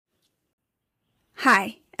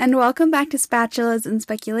Hi, and welcome back to Spatulas and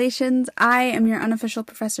Speculations. I am your unofficial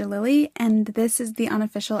Professor Lily, and this is the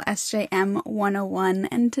unofficial SJM 101,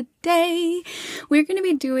 and today we're going to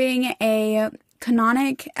be doing a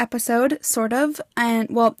canonic episode, sort of,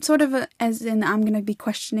 as in I'm going to be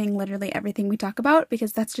questioning literally everything we talk about,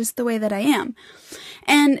 because that's just the way that I am.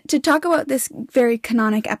 And to talk about this very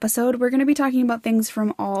canonic episode, we're going to be talking about things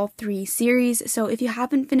from all three series, so if you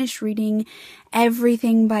haven't finished reading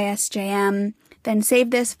everything by SJM, then save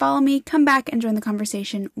this, follow me, come back, and join the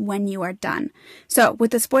conversation when you are done. So, with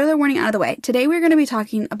the spoiler warning out of the way, today we're going to be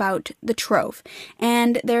talking about the Trove.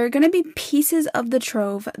 And there are going to be pieces of the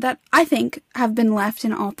Trove that I think have been left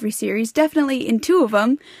in all three series, definitely in two of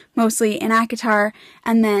them, mostly in ACOTAR,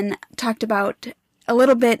 and then talked about a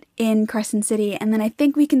little bit in Crescent City, and then I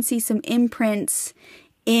think we can see some imprints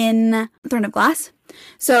in Throne of Glass.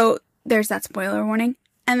 So, there's that spoiler warning.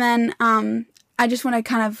 And then, I just want to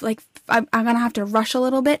kind of I'm going to have to rush a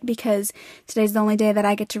little bit because today's the only day that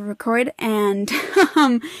I get to record, and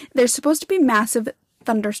there's supposed to be massive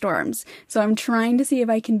thunderstorms. So I'm trying to see if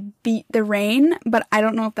I can beat the rain, but I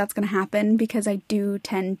don't know if that's going to happen because I do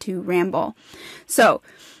tend to ramble. So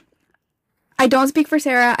I don't speak for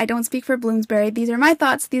Sarah. I don't speak for Bloomsbury. These are my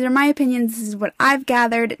thoughts. These are my opinions. This is what I've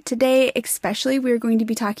gathered. Today, especially, we're going to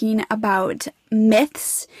be talking about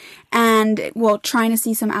myths and, well, trying to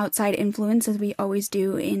see some outside influence, as we always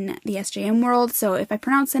do in the SJM world. So if I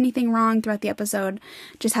pronounce anything wrong throughout the episode,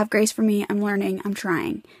 just have grace for me. I'm learning. I'm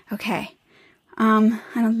trying. Okay. I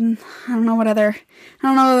don't know what other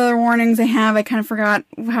warnings I have. I kind of forgot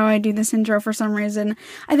how I do this intro for some reason.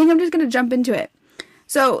 I think I'm just going to jump into it.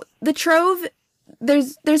 So, the Trove,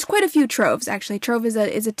 there's quite a few Troves, actually. Trove is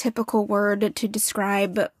a typical word to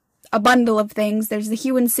describe a bundle of things. There's the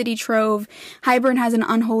Huon City Trove, Hybern has an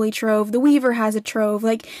unholy Trove, the Weaver has a Trove,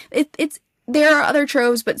 there are other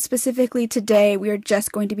Troves, but specifically today we are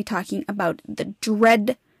just going to be talking about the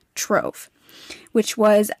Dread Trove, which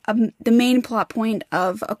was the main plot point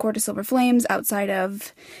of A Court of Silver Flames, outside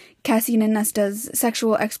of Cassian and Nesta's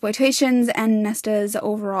sexual exploitations and Nesta's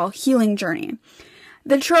overall healing journey.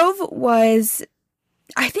 The Trove was,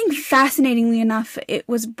 I think fascinatingly enough, it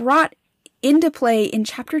was brought into play in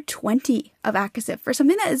chapter 20 of Akasif. For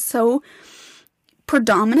something that is so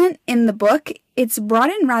predominant in the book, it's brought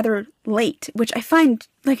in rather late, which I find,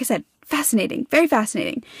 like I said, fascinating, very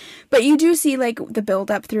fascinating. But you do see, the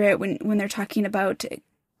build-up through it when they're talking about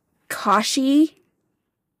Kashi.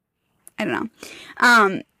 I don't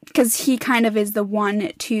know. Because he kind of is the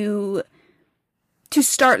one to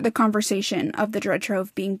start the conversation of the Dread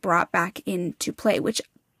Trove being brought back into play, which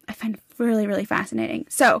I find really, really fascinating.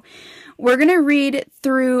 So, we're going to read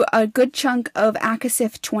through a good chunk of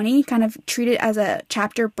Akasif 20, kind of treat it as a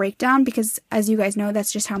chapter breakdown, because as you guys know,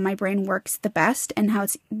 that's just how my brain works the best, and how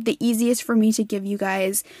it's the easiest for me to give you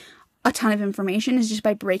guys a ton of information is just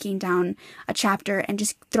by breaking down a chapter and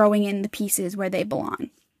just throwing in the pieces where they belong.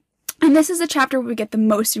 And this is a chapter where we get the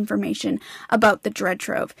most information about the Dread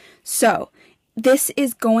Trove. So, this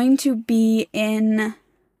is going to be in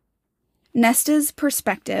Nesta's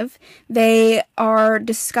perspective. They are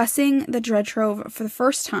discussing the Dread Trove for the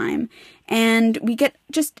first time, and we get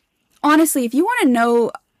just, honestly, if you want to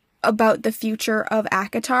know about the future of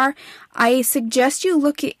ACOTAR, I suggest you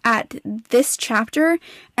look at this chapter,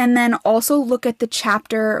 and then also look at the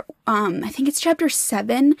chapter, I think it's chapter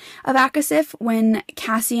 7 of Akasif, when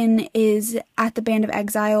Cassian is at the Band of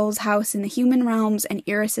Exiles' house in the human realms, and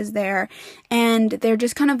Iris is there, and they're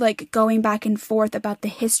just kind of going back and forth about the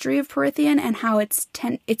history of Prythian and how it's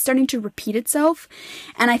starting to repeat itself,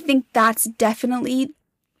 and I think that's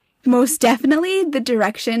most definitely the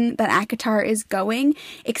direction that ACOTAR is going,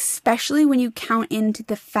 especially when you count into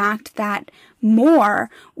the fact that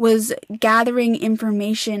Moore was gathering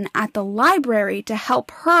information at the library to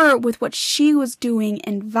help her with what she was doing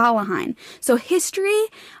in Valahine. So history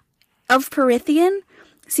of Prythian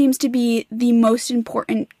seems to be the most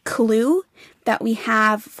important clue that we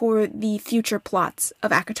have for the future plots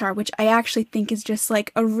of ACOTAR, which I actually think is just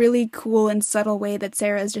a really cool and subtle way that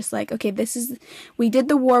Sarah is just okay, we did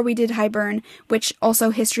the war, we did Hybern, which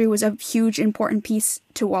also history was a huge important piece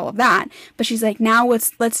to all of that, but she's now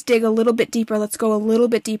let's dig a little bit deeper, let's go a little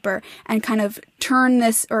bit deeper and kind of turn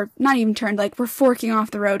this, or not even turn, we're forking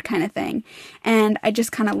off the road kind of thing, and I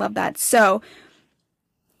just kind of love that. So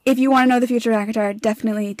if you want to know the future of ACOTAR,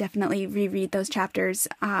 definitely reread those chapters.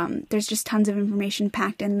 There's just tons of information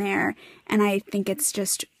packed in there, and I think it's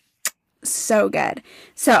just so good.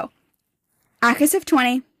 So, Akasif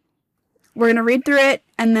 20, we're going to read through it,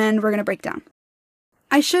 and then we're going to break down.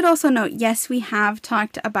 I should also note, yes, we have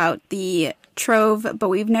talked about the Trove, but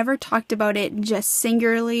we've never talked about it just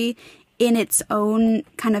singularly in its own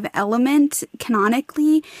kind of element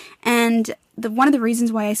canonically, and one of the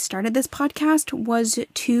reasons why I started this podcast was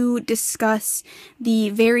to discuss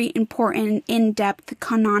the very important, in-depth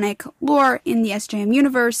canonic lore in the SJM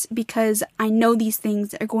universe, because I know these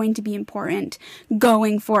things are going to be important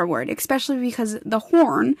going forward, especially because the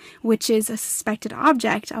horn, which is a suspected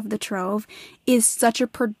object of the Trove, is such a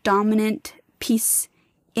predominant piece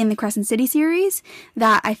in the Crescent City series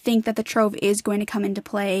that I think that the Trove is going to come into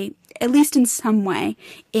play, at least in some way,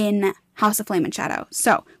 in House of Flame and Shadow.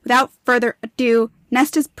 So, without further ado,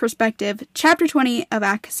 Nesta's perspective, chapter 20 of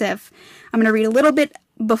Akasif. I'm going to read a little bit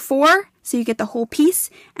before, so you get the whole piece,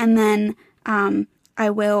 and then I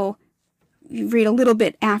will read a little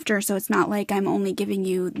bit after, so it's not like I'm only giving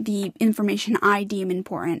you the information I deem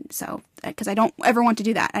important. So, because I don't ever want to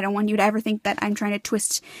do that. I don't want you to ever think that I'm trying to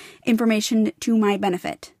twist information to my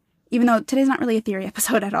benefit. Even though today's not really a theory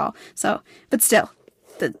episode at all. So, but still,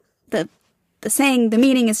 the saying, the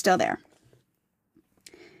meaning is still there.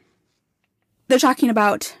 They're talking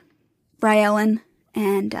about Briellen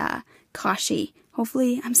and Kashi.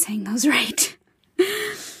 Hopefully I'm saying those right.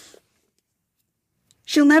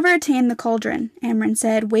 She'll never attain the cauldron, Amren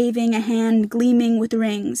said, waving a hand gleaming with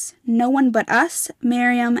rings. No one but us,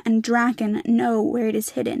 Miriam, and Draken know where it is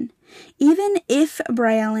hidden. Even if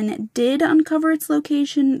Briellen did uncover its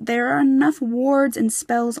location, there are enough wards and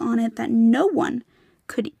spells on it that no one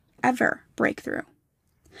could ever break through.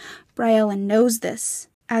 Briellen knows this,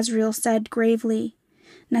 Asriel said gravely.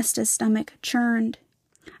 Nesta's stomach churned.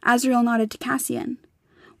 Asriel nodded to Cassian.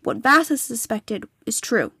 What Vassa suspected is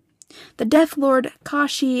true. The Death Lord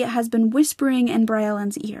Kashi has been whispering in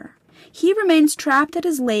Briellen's ear. He remains trapped at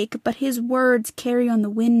his lake, but his words carry on the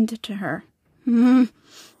wind to her.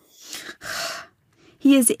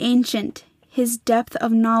 He is ancient. His depth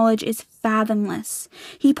of knowledge is fathomless.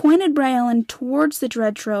 He pointed Briellen towards the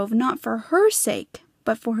Dread Trove, not for her sake,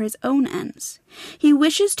 but for his own ends. He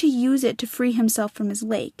wishes to use it to free himself from his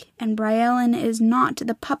lake, and Briellen is not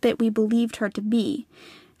the puppet we believed her to be.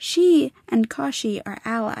 She and Kashi are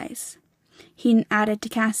allies. He added to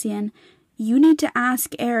Cassian, You need to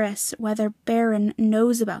ask Eris whether Baron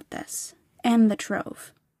knows about this, and the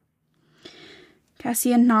Trove.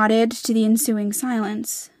 Cassian nodded to the ensuing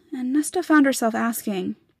silence, and Nesta found herself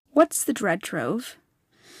asking, What's the Dread Trove?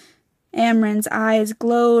 Amren's eyes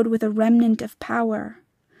glowed with a remnant of power.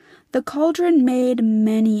 The cauldron made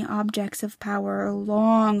many objects of power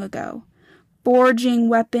long ago, forging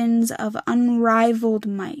weapons of unrivaled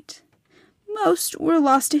might. Most were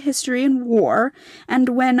lost to history and war, and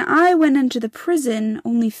when I went into the prison,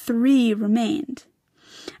 only 3 remained.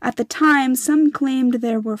 At the time, some claimed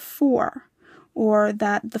there were 4, or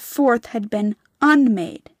that the 4th had been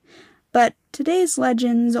unmade, but today's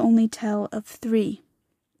legends only tell of 3.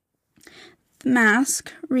 The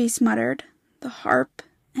mask, Rhys muttered, the harp,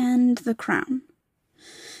 and the crown.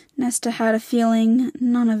 Nesta had a feeling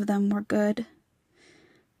none of them were good.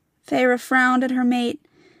 Feyre frowned at her mate.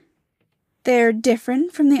 They're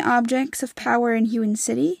different from the objects of power in Huon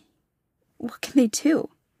City? What can they do?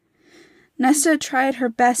 Nesta tried her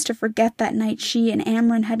best to forget that night she and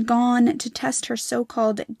Amren had gone to test her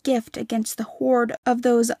so-called gift against the horde of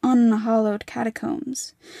those unhallowed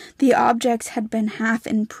catacombs. The objects had been half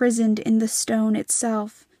imprisoned in the stone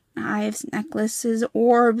itself, knives, necklaces,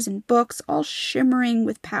 orbs, and books, all shimmering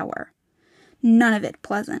with power. None of it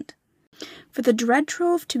pleasant. For the Dread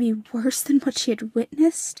Trove to be worse than what she had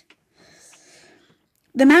witnessed?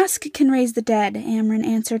 The mask can raise the dead, Amren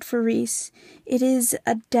answered for Rhys. It is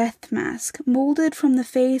a death mask, molded from the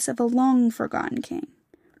face of a long-forgotten king.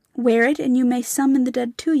 Wear it, and you may summon the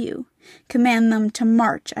dead to you. Command them to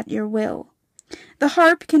march at your will. The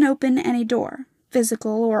harp can open any door,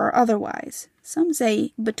 physical or otherwise. Some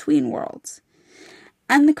say between worlds.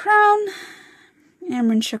 And the crown...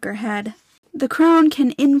 Amren shook her head. The crown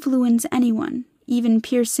can influence anyone, even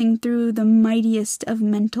piercing through the mightiest of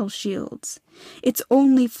mental shields. Its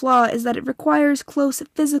only flaw is that it requires close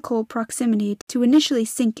physical proximity to initially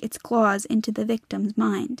sink its claws into the victim's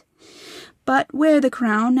mind. But wear the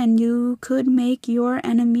crown, and you could make your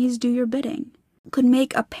enemies do your bidding. Could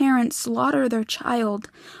make a parent slaughter their child,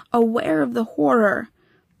 aware of the horror,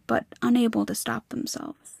 but unable to stop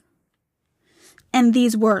themselves. And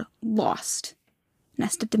these were lost,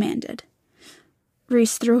 Nesta demanded.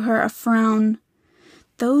 Rhys threw her a frown.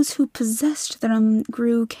 Those who possessed them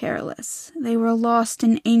grew careless. They were lost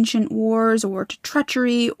in ancient wars or to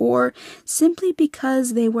treachery or simply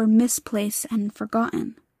because they were misplaced and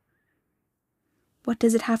forgotten. What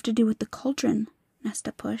does it have to do with the cauldron?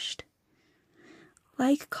 Nesta pushed.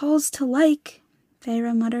 Like calls to like,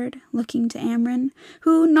 Feyre muttered, looking to Amren,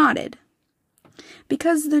 who nodded.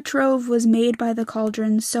 Because the trove was made by the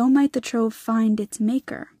cauldron, so might the trove find its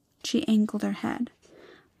maker. She angled her head.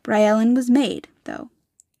 Briellen was made, though.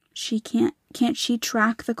 Can't she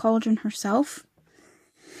track the cauldron herself?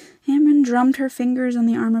 Amren drummed her fingers on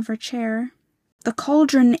the arm of her chair. The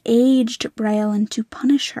cauldron aged Briellen to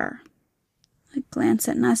punish her. A glance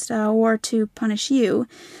at Nesta, or to punish you,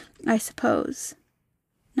 I suppose.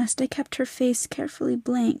 Nesta kept her face carefully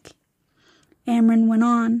blank. Amren went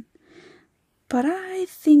on. But I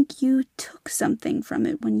think you took something from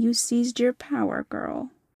it when you seized your power,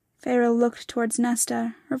 girl. Feyre looked towards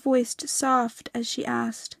Nesta, her voice soft as she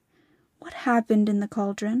asked, "What happened in the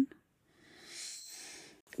cauldron?"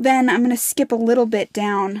 Then I'm going to skip a little bit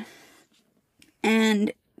down,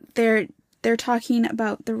 and they're talking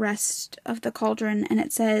about the rest of the cauldron, and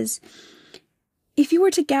it says, "If you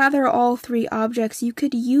were to gather all three objects, you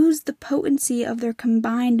could use the potency of their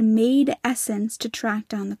combined made essence to track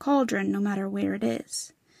down the cauldron, no matter where it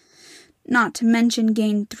is. Not to mention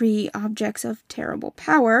gain 3 objects of terrible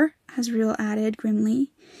power," Asriel added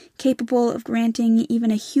grimly, "capable of granting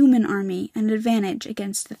even a human army an advantage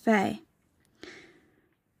against the Fae."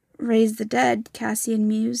 "Raise the dead," Cassian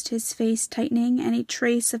mused, his face tightening, any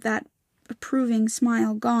trace of that approving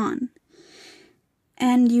smile gone.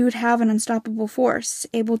 "And you'd have an unstoppable force,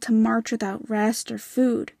 able to march without rest or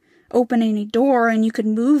food. Open any door, and you could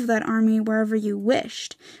move that army wherever you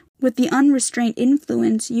wished. With the unrestrained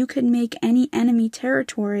influence, you could make any enemy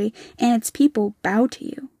territory and its people bow to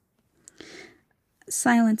you."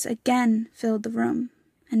 Silence again filled the room,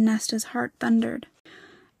 and Nesta's heart thundered.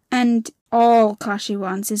 "And all Kashi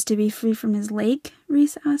wants is to be free from his lake?"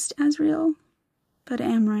 Rhys asked Asriel. But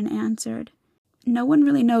Amren answered, "No one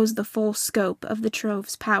really knows the full scope of the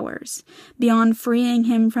Trove's powers. Beyond freeing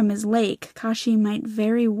him from his lake, Kashi might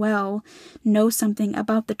very well know something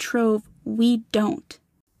about the Trove we don't.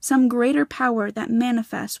 Some greater power that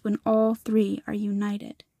manifests when all 3 are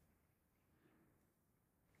united."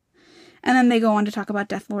 And then they go on to talk about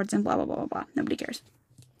Death Lords and blah, blah, blah, blah, blah. Nobody cares.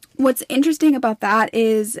 What's interesting about that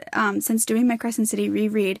is, since doing my Crescent City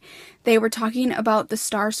reread, they were talking about the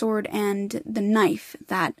Star Sword and the knife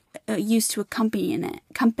that used to accompany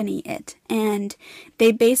it. And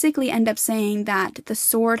they basically end up saying that the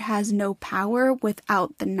sword has no power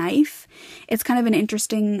without the knife. It's kind of an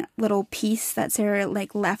interesting little piece that Sarah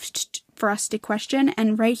left for us to question.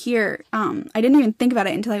 And right here, I didn't even think about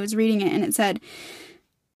it until I was reading it, and it said,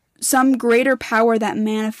 "Some greater power that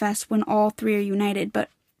manifests when all 3 are united," but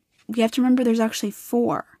we have to remember there's actually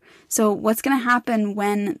 4. So what's going to happen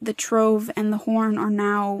when the Trove and the Horn are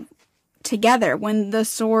now together, when the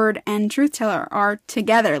Sword and Truth Teller are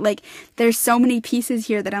together? There's so many pieces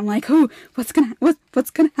here that I'm like, oh, what's gonna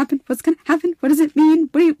happen? What's gonna happen? What does it mean?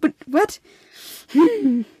 What?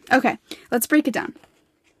 Okay, let's break it down.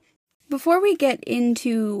 Before we get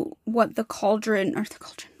into what the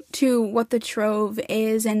to what the Trove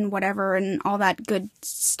is and whatever and all that good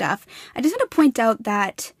stuff, I just want to point out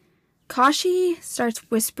that Kashi starts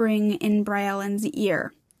whispering in Briellen's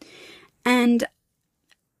ear. And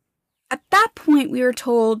at that point, we were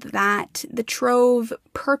told that the Trove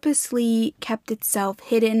purposely kept itself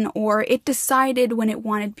hidden, or it decided when it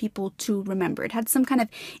wanted people to remember. It had some kind of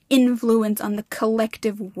influence on the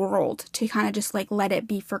collective world to kind of just let it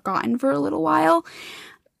be forgotten for a little while,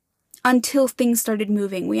 until things started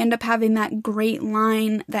moving. We end up having that great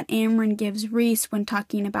line that Amren gives Rhys when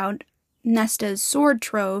talking about Nesta's sword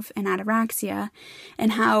trove in Ataraxia,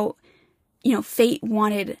 and how, fate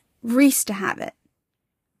wanted Rhys to have it.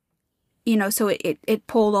 So it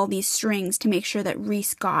pulled all these strings to make sure that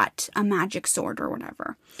Rhys got a magic sword or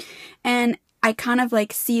whatever. And I kind of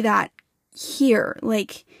see that here.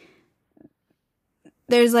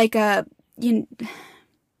 There's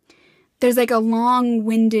there's a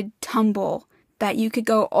long-winded tumble that you could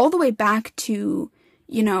go all the way back to,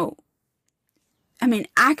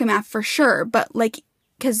 Akamath for sure, but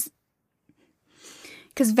because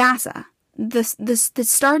Vasa, the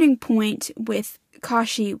starting point with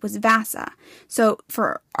Kashi was Vasa. So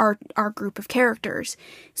for our group of characters,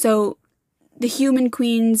 so the human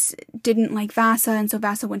queens didn't like Vasa, and so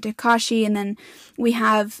Vasa went to Kashi, and then we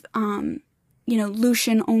have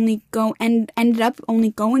Lucian ended up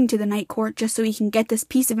only going to the Night Court just so he can get this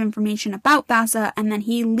piece of information about Vasa, and then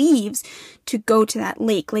he leaves to go to that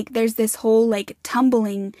lake. There's this whole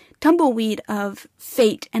tumbleweed of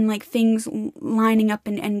fate and things lining up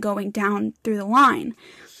and going down through the line.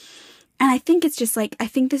 And I think it's just I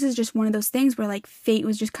think this is just one of those things where fate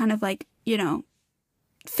was just kind of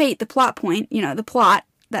fate, the plot point, the plot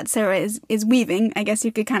that Sarah is weaving. I guess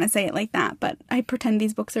you could kind of say it like that, but I pretend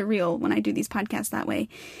these books are real when I do these podcasts that way.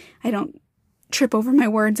 I don't trip over my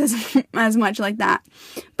words as much like that.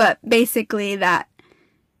 But basically that,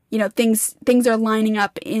 you know, things are lining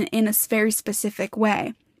up in a very specific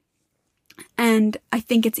way. And I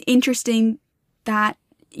think it's interesting that,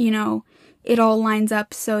 you know, it all lines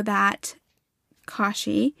up so that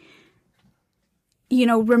Kashi, you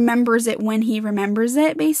know, remembers it when he remembers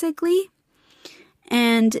it, basically.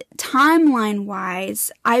 And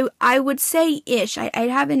timeline-wise, I would say ish. I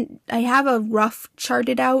have a rough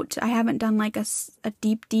charted out. I haven't done like a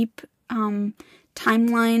deep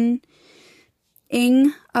timeline-ing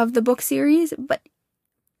of the book series, but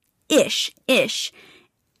ish.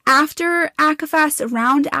 After Akafas,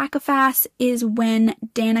 around Akafas is when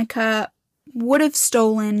Danica would have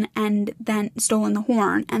stolen the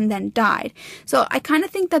horn and then died. So I kind of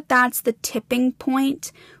think that that's the tipping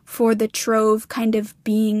point for the Trove kind of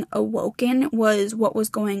being awoken, was what was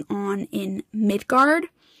going on in Midgard.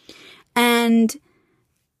 And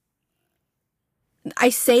I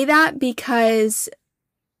say that because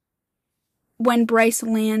when Bryce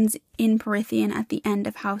lands in Prythian at the end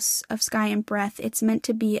of House of Sky and Breath, it's meant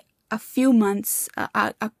to be a few months,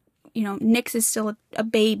 you know, Nyx is still a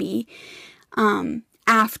baby,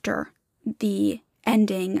 after the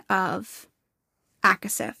ending of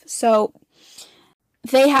Akasif. So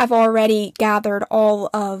they have already gathered all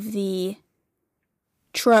of the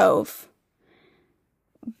Trove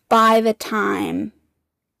by the time,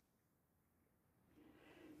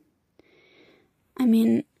 I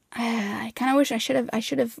mean, I kind of wish I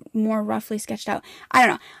should have more roughly sketched out. I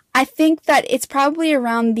don't know. I think that it's probably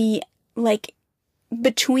around the, like,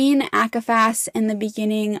 between Akafas and the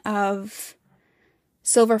beginning of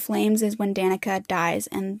Silver Flames is when Danica dies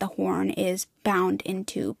and the horn is bound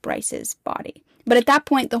into Bryce's body. But at that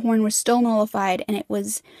point, the horn was still nullified and it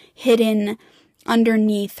was hidden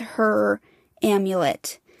underneath her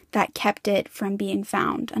amulet that kept it from being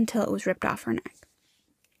found until it was ripped off her neck.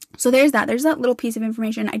 So there's that little piece of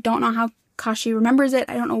information. I don't know how Kashi remembers it.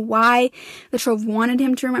 I don't know why the Trove wanted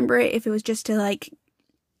him to remember it, if it was just to, like,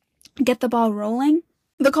 get the ball rolling.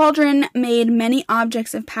 The cauldron made many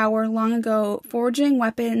objects of power long ago, forging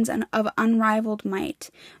weapons of unrivaled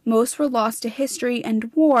might. Most were lost to history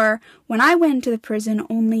and war. When I went to the prison,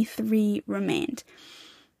 only 3 remained.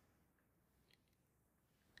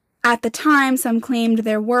 At the time, some claimed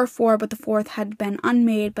there were 4, but the 4th had been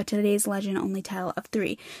unmade, but today's legend only tell of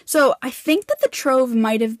 3. So I think that the Trove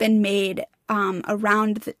might have been made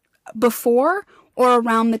before or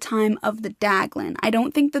around the time of the Daglin. I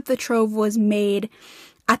don't think that the Trove was made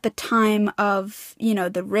at the time of, you know,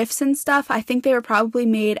 the rifts and stuff. I think they were probably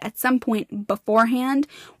made at some point beforehand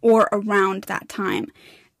or around that time.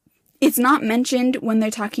 It's not mentioned when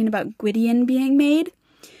they're talking about Gwydion being made.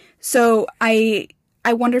 So I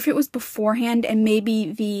wonder if it was beforehand and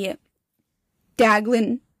maybe the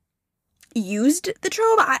Daglin used the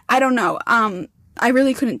Trove. I don't know. I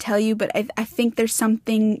really couldn't tell you, but I think there's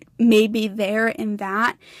something maybe there in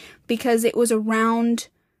that, because it was around,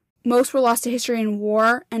 most were lost to history and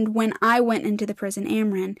war, and when I went into the prison,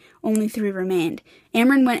 Amren, only 3 remained.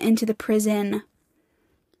 Amren went into the prison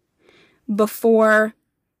before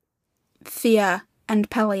Thea and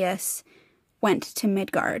Peleus went to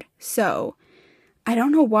Midgard. So I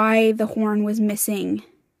don't know why the horn was missing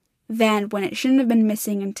then, when it shouldn't have been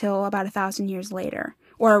missing until about 1,000 years later,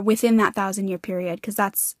 or within that 1,000-year period, because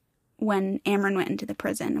that's when Amren went into the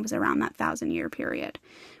prison. It was around that 1,000-year period,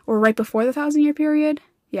 or right before the 1,000-year period.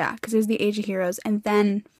 Yeah, because it was the Age of Heroes, and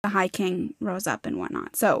then the High King rose up and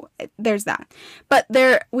whatnot. So there's that. But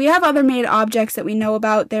we have other made objects that we know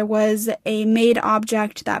about. There was a made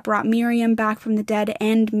object that brought Miriam back from the dead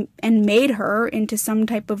and made her into some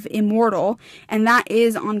type of immortal, and that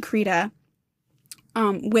is on Krita,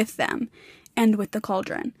 with them and with the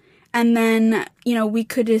cauldron. And then, you know, we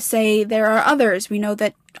could just say there are others. We know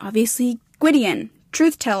that obviously Gwydion,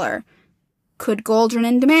 Truth Teller. Could Goldrin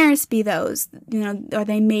and Damaris be those? You know, are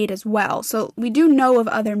they made as well? So we do know of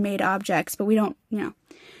other made objects, but we don't, you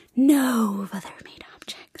know of other made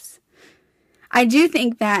objects. I do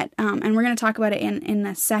think that, and we're going to talk about it in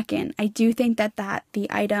a second, I do think that the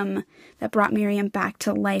item that brought Miriam back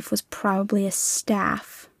to life was probably a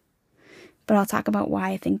staff. But I'll talk about why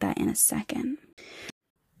I think that in a second.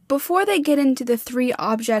 Before they get into the 3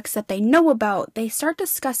 objects that they know about, they start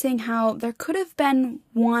discussing how there could have been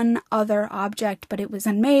one other object, but it was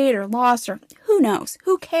unmade or lost, or who knows?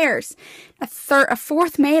 Who cares? A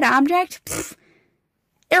 4th made object? Pfft,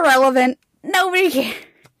 irrelevant. Nobody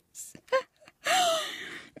cares.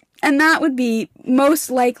 And that would be, most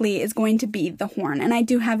likely, is going to be the horn. And I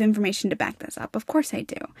do have information to back this up. Of course I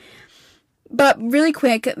do. But really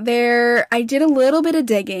quick, I did a little bit of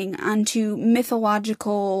digging onto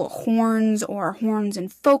mythological horns or horns in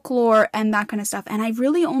folklore and that kind of stuff, and I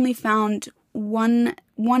really only found one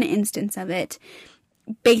instance of it,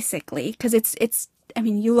 basically, because I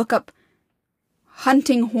mean, you look up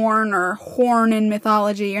hunting horn or horn in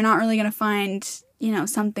mythology, you're not really going to find,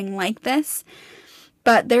 something like this.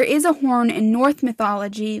 But there is a horn in Norse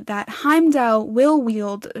mythology that Heimdall will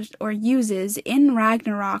wield or uses in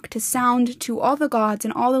Ragnarok to sound to all the gods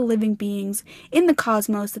and all the living beings in the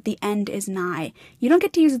cosmos that the end is nigh. You don't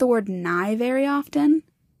get to use the word nigh very often.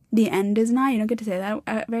 The end is nigh. You don't get to say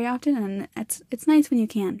that very often, and it's nice when you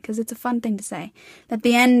can, because it's a fun thing to say, that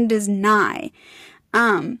the end is nigh.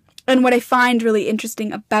 And what I find really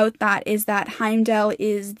interesting about that is that Heimdall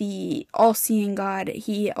is the all-seeing god.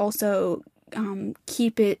 He also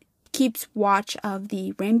keeps watch of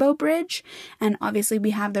the Rainbow Bridge, and obviously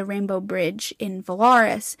we have the Rainbow Bridge in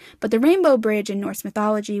Valaris, but the Rainbow Bridge in Norse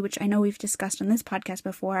mythology, which I know we've discussed on this podcast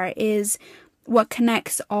before, is what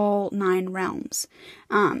connects all 9 realms.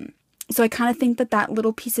 So I kind of think that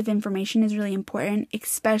little piece of information is really important,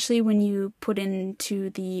 especially when you put into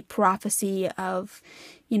the prophecy of,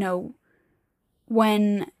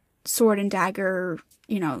 when sword and dagger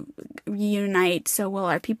reunite, so will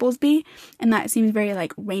our peoples be. And that seems very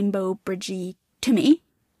like Rainbow Bridgey to me.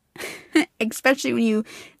 Especially when you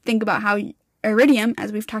think about how Iridium,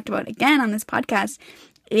 as we've talked about again on this podcast,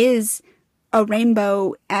 is a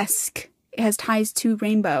rainbow-esque. It has ties to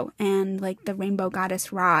rainbow and like the rainbow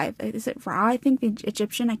goddess Ra. Is it Ra? I think the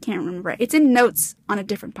Egyptian. I can't remember. It's in notes on a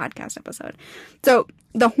different podcast episode. So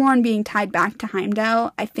the horn being tied back to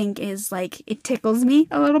Heimdall, I think is like, it tickles me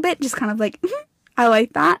a little bit. Just kind of like, I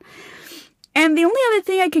like that. And the only other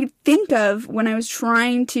thing I could think of when I was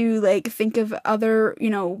trying to like think of other,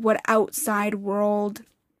 what outside world,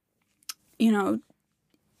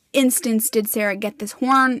 instance did Sarah get this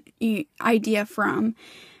horn idea from?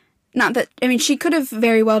 Not that, I mean, she could have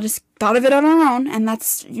very well just thought of it on her own, and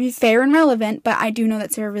that's fair and relevant, but I do know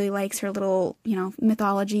that Sarah really likes her little,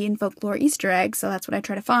 mythology and folklore Easter eggs, so that's what I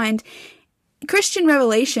try to find. Christian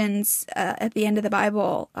revelations, at the end of the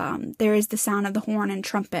Bible, there is the sound of the horn and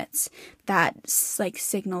trumpets that, like,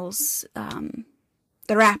 signals,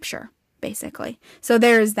 the rapture, basically. So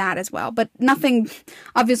there is that as well, but nothing,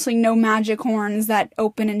 obviously no magic horns that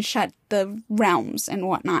open and shut the realms and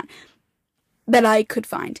whatnot that I could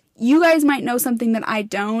find. You guys might know something that I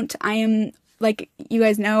don't. I am, like you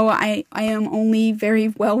guys know, I am only very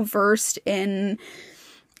well versed in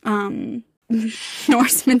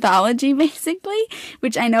Norse mythology, basically,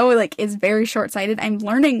 which I know like is very short-sighted. I'm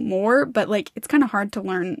learning more, but like it's kind of hard to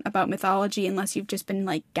learn about mythology unless you've just been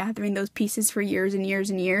like gathering those pieces for years and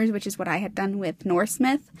years and years, which is what I had done with Norse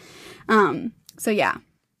myth. So yeah.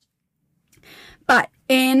 But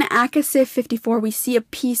in Aka 54, we see a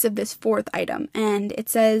piece of this 4th item, and it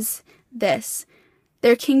says this: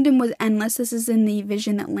 their kingdom was endless. This is in the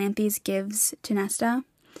vision that Lanthys gives to Nesta.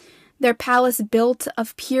 Their palace built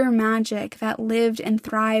of pure magic that lived and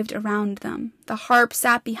thrived around them. The harp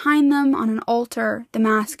sat behind them on an altar, the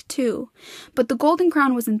mask too. But the golden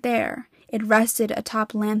crown wasn't there. It rested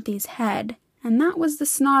atop Lanthys' head, and that was the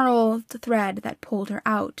snarl of the thread that pulled her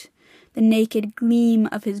out, the naked gleam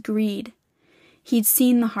of his greed. He'd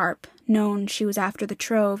seen the harp, known she was after the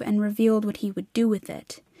trove, and revealed what he would do with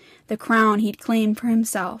it. The crown he'd claimed for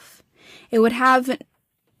himself. It would have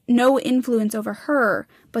no influence over her,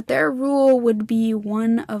 but their rule would be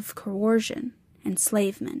one of coercion,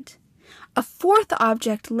 enslavement. A 4th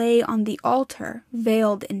object lay on the altar,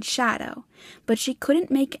 veiled in shadow, but she couldn't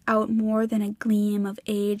make out more than a gleam of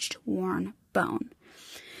aged, worn bone.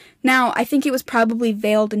 Now, I think it was probably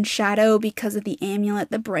veiled in shadow because of the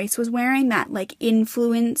amulet that Bryce was wearing, that, like,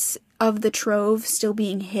 influence of the trove still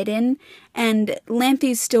being hidden, and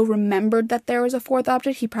Lanthys still remembered that there was a 4th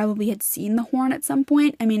object. He probably had seen the horn at some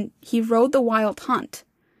point. I mean, he rode the wild hunt.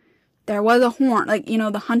 There was a horn, like,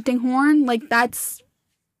 the hunting horn, like, that's...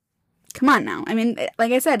 Come on now. I mean,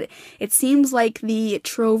 like I said, it seems like the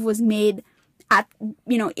trove was made at,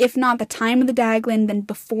 if not the time of the Daglin, then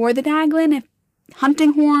before the Daglin, if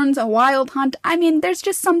hunting horns, a wild hunt. I mean, there's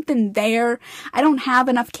just something there. I don't have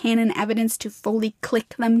enough canon evidence to fully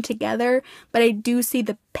click them together, but I do see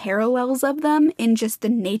the parallels of them in just the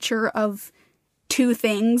nature of 2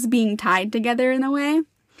 things being tied together in a way.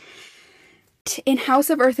 In House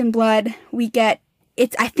of Earth and Blood, we get,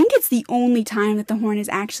 I think it's the only time that the horn is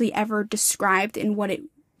actually ever described in what it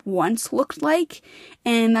once looked like,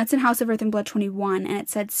 and that's in House of Earth and Blood 21, and it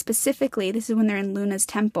said specifically, this is when they're in Luna's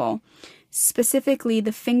temple, specifically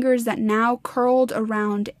the fingers that now curled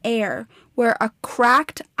around air, where a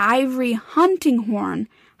cracked ivory hunting horn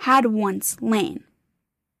had once lain.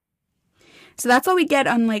 So that's all we get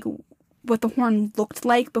on, like, what the horn looked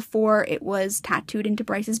like before it was tattooed into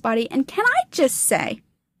Bryce's body. And can I just say,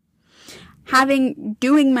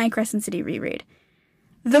 doing my Crescent City reread,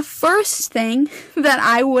 the first thing that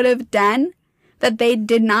I would have done that they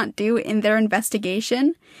did not do in their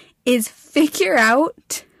investigation is figure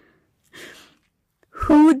out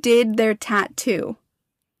who did their tattoo.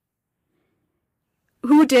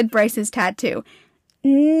 Who did Bryce's tattoo?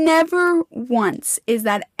 Never once is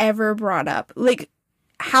that ever brought up. Like,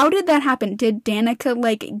 how did that happen? Did Danica,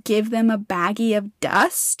 like, give them a baggie of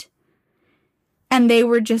dust? And they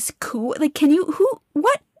were just cool? Like,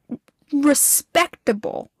 what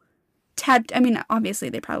respectable I mean, obviously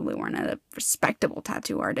they probably weren't a respectable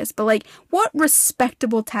tattoo artist, but, like, what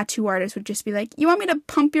respectable tattoo artist would just be like, you want me to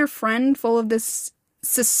pump your friend full of this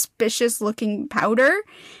suspicious looking powder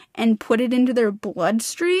and put it into their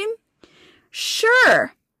bloodstream?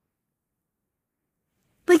 Sure.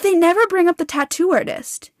 Like, they never bring up the tattoo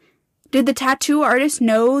artist. Did the tattoo artist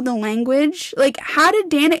know the language? Like, how did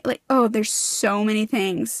Danica, like, oh, there's so many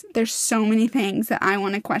things. There's so many things that I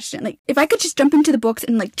want to question. Like, if I could just jump into the books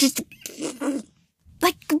and, like, just,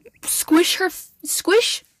 like,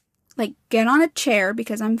 squish, like, get on a chair,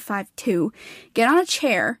 because I'm 5'2", get on a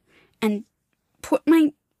chair and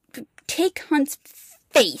take Hunt's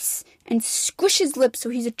face and squish his lips so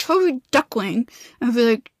he's a chubby duckling, and be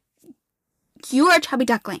like, you are a chubby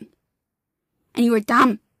duckling, and you are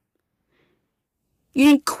dumb. You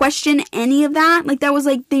didn't question any of that? Like, that was,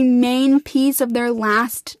 like, the main piece of their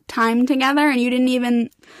last time together, and you didn't even...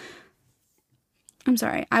 I'm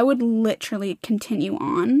sorry. I would literally continue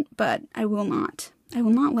on, but I will not. I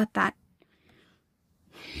will not let that...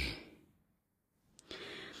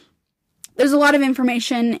 There's a lot of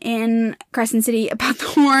information in Crescent City about the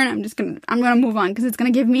horn. I'm gonna move on, because it's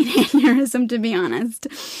gonna give me an aneurysm, to be honest.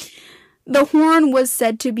 The horn was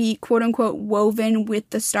said to be, quote-unquote, woven with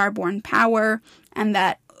the Starborn power, and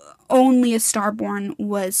that only a Starborn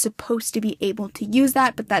was supposed to be able to use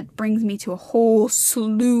that, but that brings me to a whole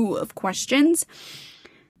slew of questions.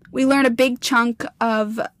 We learn a big chunk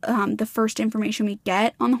of the first information we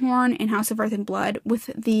get on the horn in House of Earth and Blood with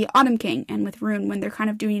the Autumn King and with Rune, when they're kind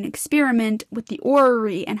of doing an experiment with the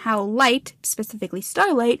orrery and how light, specifically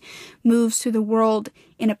starlight, moves through the world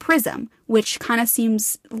in a prism, which kind of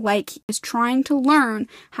seems like is trying to learn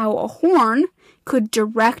how a horn could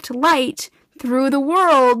direct light through the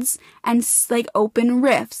worlds and, like, open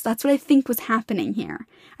rifts. That's what I think was happening here.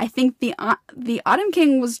 I think the Autumn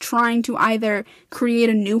King was trying to either create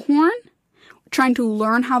a new horn, trying to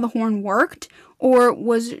learn how the horn worked, or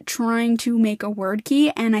was trying to make a word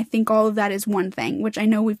key, and I think all of that is one thing, which I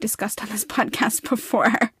know we've discussed on this podcast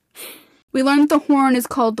before. We learned the horn is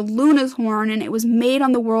called the Luna's Horn, and it was made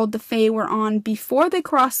on the world the Fae were on before they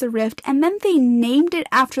crossed the rift, and then they named it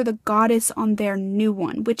after the goddess on their new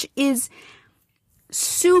one, which is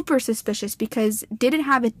super suspicious, because did it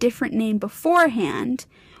have a different name beforehand?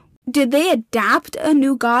 Did they adapt a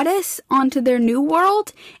new goddess onto their new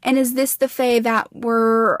world? And is this the Fae that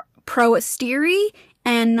were pro-Asteri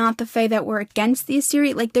and not the Fae that were against the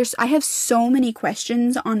Asteri? Like, I have so many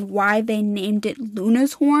questions on why they named it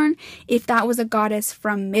Luna's Horn, if that was a goddess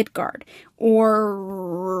from Midgard,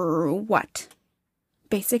 or what?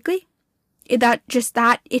 Basically. That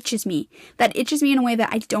itches me. That itches me in a way that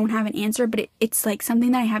I don't have an answer, but it's like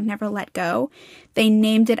something that I have never let go. They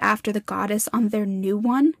named it after the goddess on their new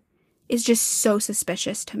one is just so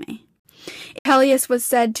suspicious to me. Peleus was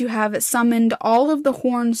said to have summoned all of the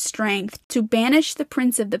horn's strength to banish the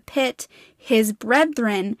Prince of the Pit, his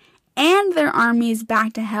brethren, and their armies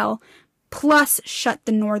back to hell, plus shut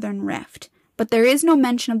the Northern Rift. But there is no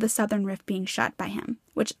mention of the Southern Rift being shut by him,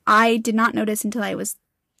 which I did not notice until I was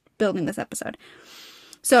building this episode.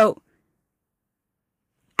 So,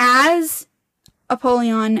 as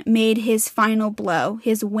Apollyon made his final blow,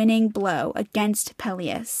 his winning blow against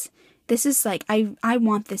Peleus, this is like, I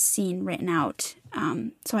want this scene written out,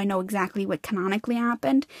 so I know exactly what canonically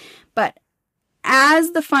happened. But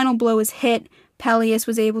as the final blow was hit, Peleus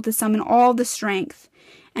was able to summon all the strength,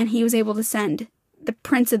 and he was able to send the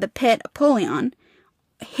Prince of the Pit, Apollyon,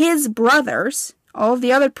 his brothers, all of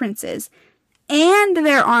the other princes, and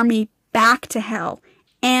their army back to hell,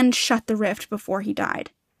 and shut the rift before he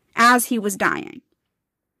died, as he was dying.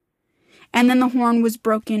 And then the horn was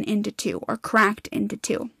broken into two, or cracked into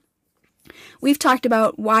two. We've talked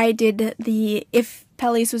about if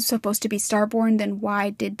Peleus was supposed to be Starborn, then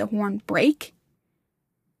why did the horn break?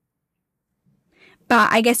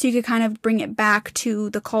 But I guess you could kind of bring it back to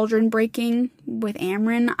the cauldron breaking with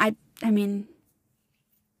Amryn. I mean,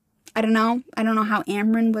 I don't know. I don't know how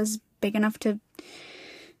Amryn was big enough to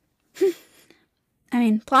I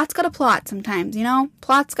mean, plot's gotta plot sometimes, you know?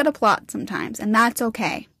 Plot's gotta plot sometimes, and that's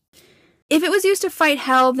okay. If it was used to fight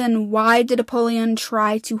hell, then why did Apollyon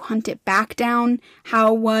try to hunt it back down?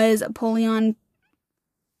 How was Apollyon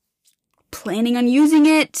planning on using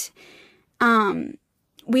it?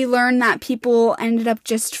 We learned that people ended up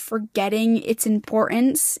just forgetting its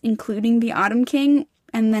importance, including the Autumn King,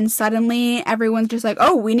 and then suddenly everyone's just like,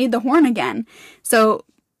 oh, we need the horn again. So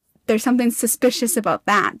there's something suspicious about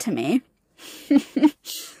that to me.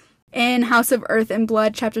 In House of Earth and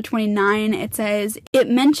Blood, chapter 29, it says, it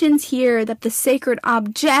mentions here that the sacred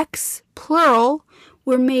objects, plural,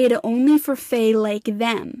 were made only for fae like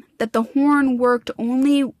them, that the horn worked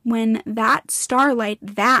only when that starlight,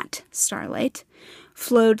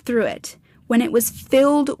 flowed through it, when it was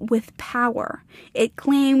filled with power. It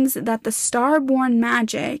claims that the starborn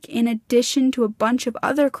magic, in addition to a bunch of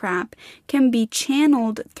other crap, can be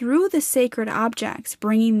channeled through the sacred objects,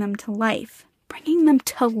 bringing them to life. Bringing them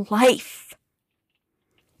to life.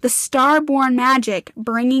 The starborn magic,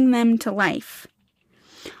 bringing them to life.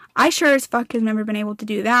 I sure as fuck have never been able to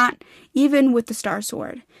do that, even with the Star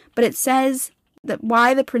Sword. But it says that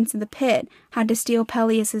why the Prince of the Pit had to steal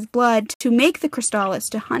Peleus' blood to make the Crystallis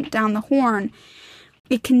to hunt down the horn.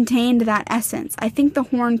 It contained that essence. I think the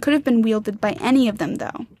horn could have been wielded by any of them,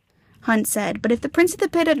 though, Hunt said. But if the Prince of the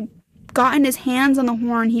Pit had gotten his hands on the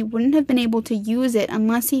horn, he wouldn't have been able to use it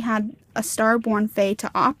unless he had a starborn fae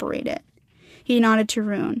to operate it. He nodded to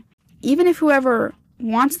Rune. Even if whoever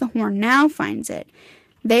wants the horn now finds it,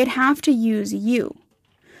 they'd have to use you.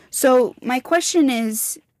 So my question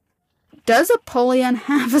is, does Apollyon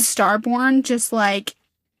have a starborn just like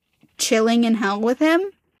chilling in hell with him?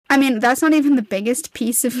 I mean, that's not even the biggest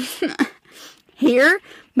piece of here,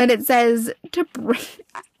 but it says to bring...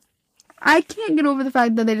 I can't get over the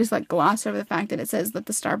fact that they just like gloss over the fact that it says that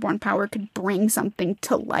the starborn power could bring something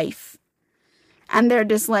to life. And they're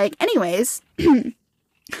just like, anyways, moving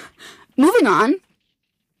on.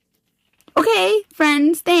 Okay,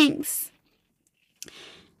 friends, thanks.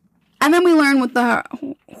 And then we learn what the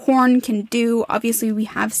horn can do. Obviously, we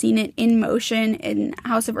have seen it in motion in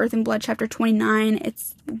House of Earth and Blood, chapter 29.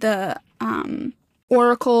 It's the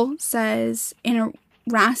oracle says in a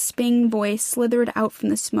rasping voice slithered out from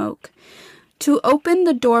the smoke, to open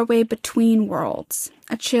the doorway between worlds.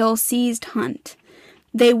 A chill seized Hunt.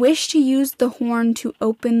 They wished to use the horn to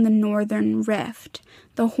open the northern rift.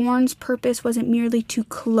 The horn's purpose wasn't merely to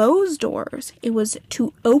close doors, it was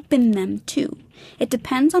to open them too. It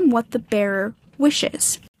depends on what the bearer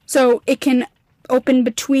wishes. So it can open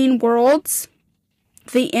between worlds,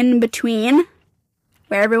 the in-between,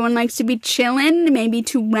 where everyone likes to be chillin', maybe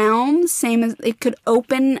 2 realms, same as it could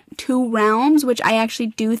open 2 realms, which I actually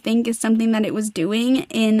do think is something that it was doing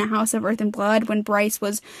in House of Earth and Blood when Bryce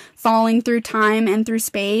was falling through time and through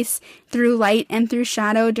space, through light and through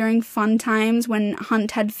shadow during fun times when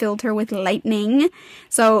Hunt had filled her with lightning.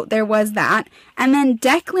 So there was that. And then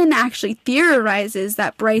Declan actually theorizes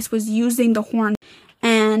that Bryce was using the horn,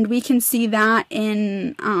 and we can see that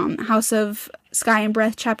in House of Sky and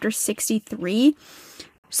Breath, chapter 63.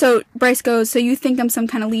 So Bryce goes, so you think I'm some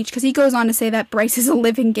kind of leech? Because he goes on to say that Bryce is a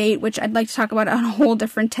living gate, which I'd like to talk about on a whole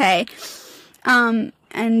different day. And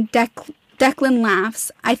Declan laughs.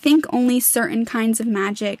 I think only certain kinds of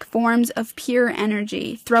magic, forms of pure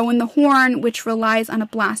energy, throw in the horn, which relies on a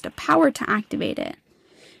blast of power to activate it.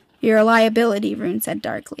 You're a liability, Rune said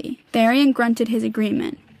darkly. Varian grunted his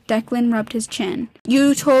agreement. Declan rubbed his chin.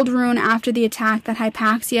 You told Rune after the attack that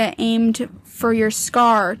Hypaxia aimed for your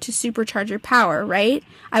scar to supercharge your power, right?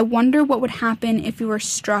 I wonder what would happen if you were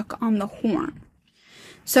struck on the horn.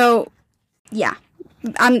 So, yeah.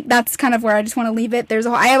 That's kind of where I just want to leave it.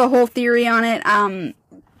 I have a whole theory on it,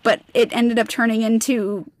 but it ended up turning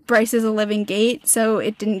into Bryce is a living gate, so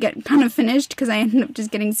it didn't get kind of finished because I ended up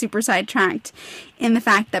just getting super sidetracked in the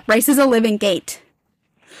fact that Bryce is a living gate.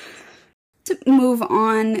 To move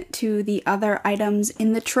on to the other items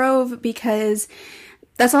in the Trove, because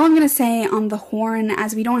that's all I'm going to say on the horn,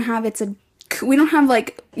 as we don't have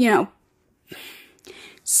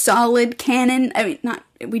solid canon. I mean,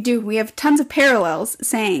 we have tons of parallels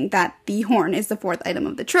saying that the horn is the 4th item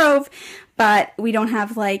of the Trove, but we don't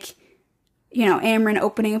have Amryn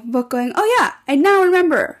opening up a book going, oh yeah, I now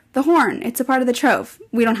remember the horn, it's a part of the Trove.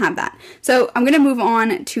 We don't have that. So I'm going to move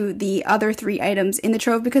on to the other 3 items in the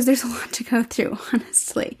Trove because there's a lot to go through,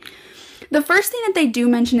 honestly. The first thing that they do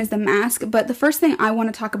mention is the mask, but the first thing I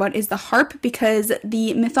want to talk about is the harp, because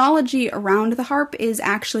the mythology around the harp is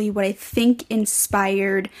actually what I think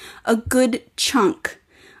inspired a good chunk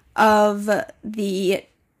of the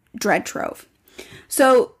Dread Trove.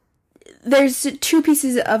 So there's two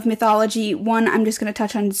pieces of mythology. One I'm just going to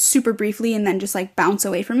touch on super briefly and then just like bounce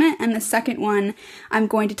away from it. And the second one I'm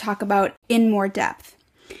going to talk about in more depth.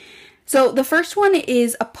 So the first one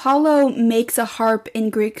is Apollo makes a harp in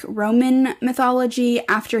Greek-Roman mythology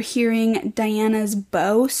after hearing Diana's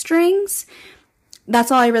bow strings.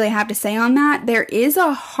 That's all I really have to say on that. There is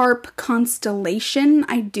a harp constellation,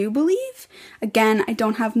 I do believe. Again, I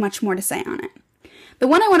don't have much more to say on it. The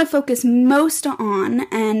one I want to focus most on,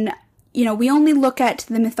 and we only look at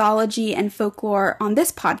the mythology and folklore on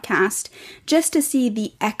this podcast just to see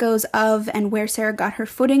the echoes of and where Sarah got her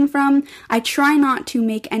footing from. I try not to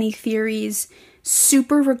make any theories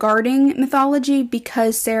super regarding mythology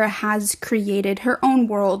because Sarah has created her own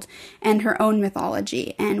world and her own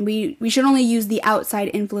mythology, and we should only use the outside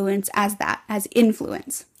influence as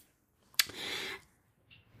influence.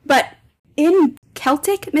 But in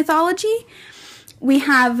Celtic mythology, we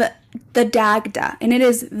have the Dagda, and it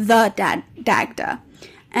is the Dagda,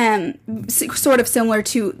 sort of similar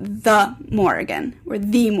to the Morrigan, or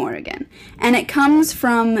the Morrigan, and it comes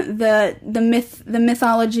from the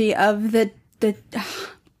mythology of the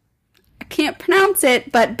I can't pronounce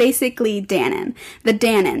it, but basically Danan, the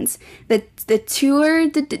Danans, the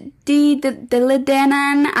Tuur, the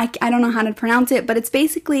Danan, I don't know how to pronounce it, but it's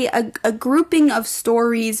basically a grouping of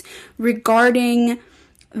stories regarding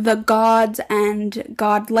the gods and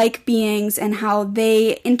godlike beings and how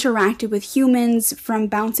they interacted with humans from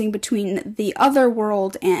bouncing between the other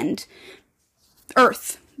world and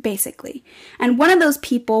Earth, basically. And one of those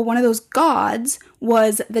people, one of those gods,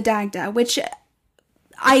 was the Dagda, which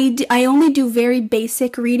I only do very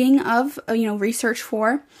basic reading of, research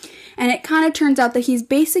for. And it kind of turns out that he's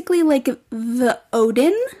basically like the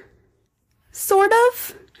Odin, sort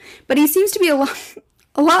of. But he seems to be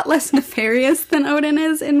a lot less nefarious than Odin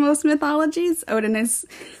is in most mythologies. Odin is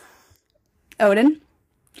Odin.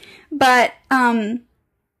 But,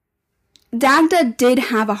 Dagda did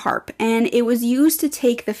have a harp, and it was used to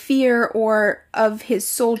take the fear of his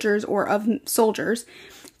soldiers,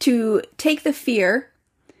 to take the fear,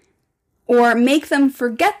 or make them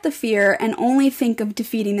forget the fear and only think of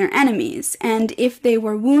defeating their enemies. And if they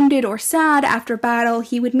were wounded or sad after battle,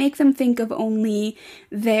 he would make them think of only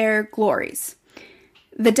their glories.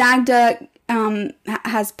 The Dagda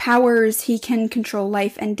has powers. He can control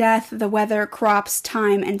life and death, the weather, crops,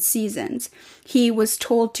 time, and seasons. He was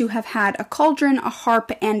told to have had a cauldron, a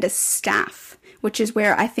harp, and a staff, which is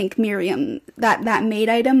where I think Miriam, that maid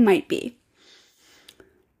item, might be.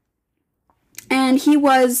 And he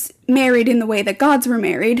was married in the way that gods were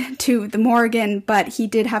married to the Morrigan, but he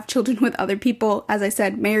did have children with other people, as I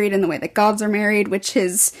said, married in the way that gods are married, which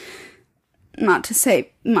is not to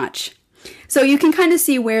say much. So you can kind of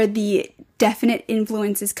see where the definite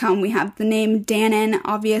influences come. We have the name Danan,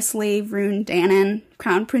 obviously, Rune Danan,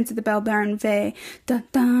 Crown Prince of the Belbaron Ve,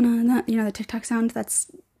 the TikTok sound, that's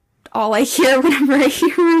all I hear whenever I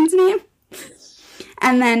hear Rune's name.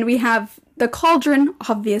 And then we have the cauldron,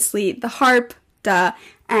 obviously, the harp,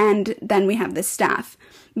 and then we have the staff.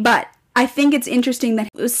 But I think it's interesting that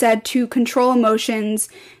it was said to control emotions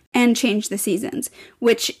and change the seasons,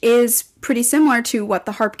 which is pretty similar to what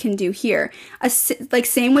the harp can do here.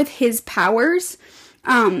 Same with his powers.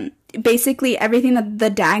 Basically everything that the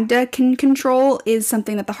Dagda can control is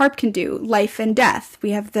something that the harp can do. Life and death.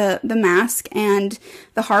 We have the mask, and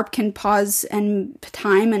the harp can pause and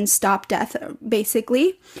time and stop death,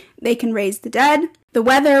 basically. They can raise the dead. The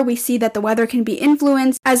weather, we see that the weather can be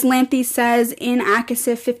influenced. As Lanthe says in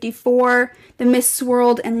Akasif 54, the mist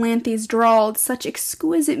swirled and Lanthe's drawled, such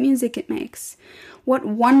exquisite music it makes. What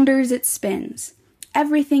wonders it spins.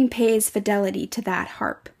 Everything pays fidelity to that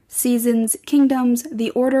harp. Seasons, kingdoms,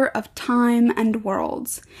 the order of time and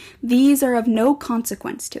worlds. These are of no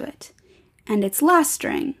consequence to it. And its last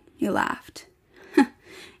string, he laughed.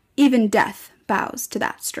 Even death bows to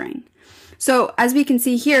that string. So, as we can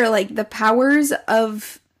see here, the powers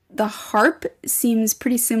of the harp seems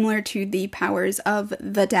pretty similar to the powers of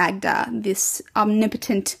the Dagda, this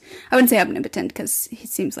omnipotent, I wouldn't say omnipotent because he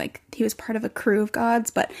seems like he was part of a crew of gods,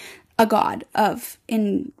 but a god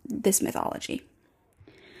in this mythology.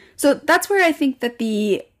 So that's where I think that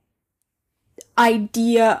the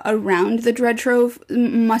idea around the Dread Trove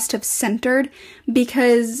must have centered,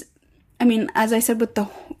 because, as I said with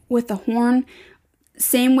the horn,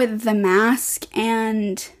 same with the mask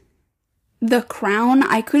and the crown,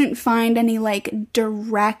 I couldn't find any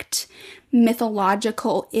direct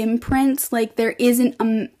mythological imprints. There isn't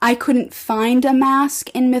I couldn't find a mask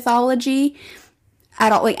in mythology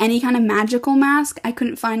at all, any kind of magical mask. I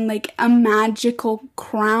couldn't find a magical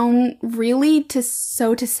crown, really, to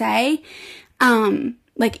say. In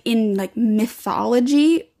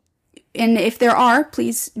mythology, and if there are,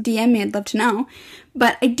 please DM me, I'd love to know.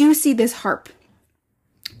 But I do see this harp.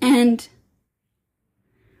 And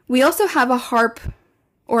we also have a harp,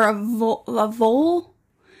 or a vole?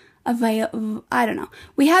 I don't know.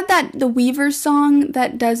 We have the Weavers song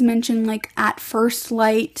that does mention, like, at first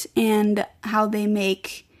light, and how they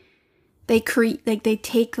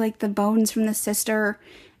take, like, the bones from the sister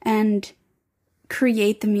and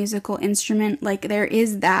create the musical instrument. Like, there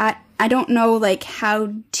is that. I don't know, like, how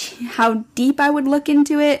deep I would look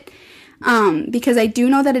into it, because I do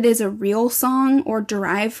know that it is a real song, or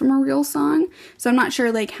derived from a real song, so I'm not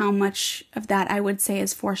sure, like, how much of that I would say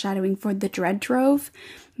is foreshadowing for the Dread Trove,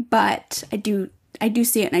 but I do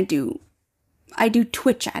see it, and I do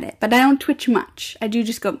twitch at it, but I don't twitch much. I do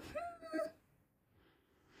just go,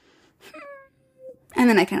 and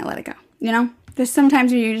then I kind of let it go, you know? There's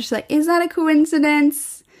sometimes where you're just like, is that a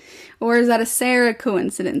coincidence? Or is that a Sarah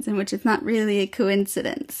coincidence, in which it's not really a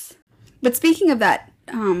coincidence? But speaking of that,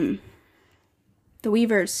 the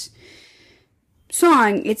Weavers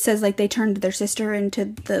song, it says, like, they turned their sister into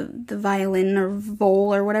the violin or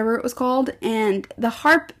vole or whatever it was called, and the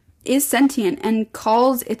harp is sentient and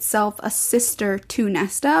calls itself a sister to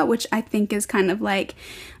Nesta, which I think is kind of like,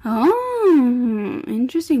 oh,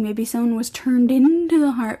 interesting, maybe someone was turned into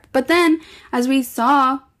the harp. But then, as we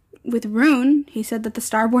saw with Rune, he said that the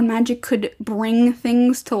Starborn magic could bring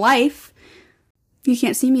things to life. You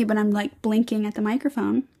can't see me, but I'm, like, blinking at the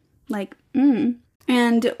microphone, like,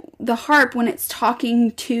 And the harp, when it's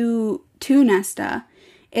talking to Nesta,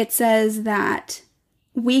 it says that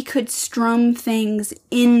we could strum things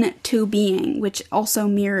into being, which also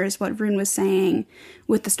mirrors what Rune was saying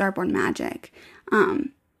with the Starborn magic.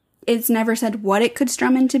 It's never said what it could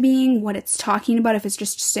strum into being, what it's talking about, if it's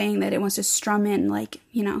just saying that it wants to strum in, like,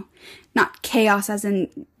 you know, not chaos as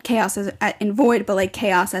in void, but, like,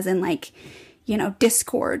 chaos as in, like, you know,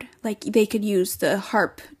 discord. Like, they could use the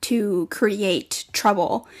harp to create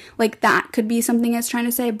trouble. Like, that could be something it's trying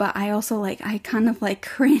to say, but I also, like, I kind of, like,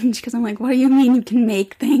 cringe, because I'm like, what do you mean you can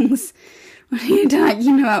make things? What are you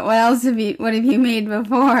talking about? What have you made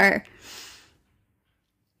before?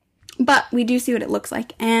 But we do see what it looks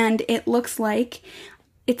like, and it looks like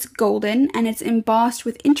it's golden, and it's embossed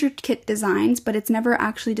with intricate designs, but it's never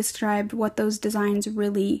actually described what those designs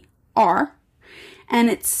really are. And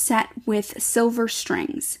it's set with silver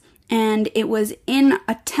strings. And it was in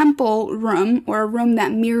a temple room, or a room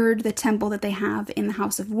that mirrored the temple that they have in the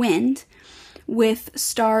House of Wind, with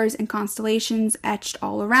stars and constellations etched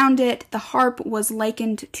all around it. The harp was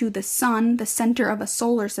likened to the sun, the center of a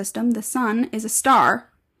solar system. The sun is a star.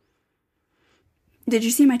 Did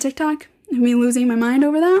you see my TikTok? Me losing my mind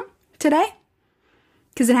over that today?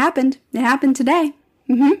 Because it happened. It happened today.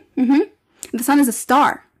 The sun is a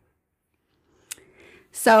star.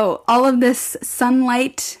 So all of this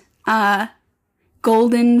sunlight,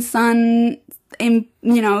 golden sun, you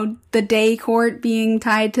know, the day court being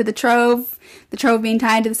tied to the Trove being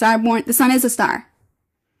tied to the Starborn, the sun is a star.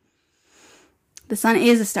 The sun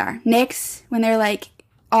is a star. Nyx, when they're like,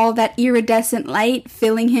 all that iridescent light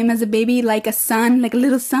filling him as a baby like a sun, like a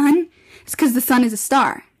little sun, it's because the sun is a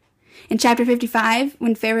star. In chapter 55,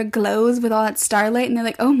 when Farah glows with all that starlight, and they're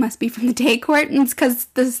like, oh, must be from the day court, and it's because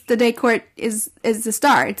the day court is the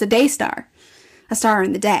star. It's a day star. A star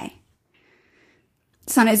in the day.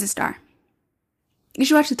 The sun is a star. You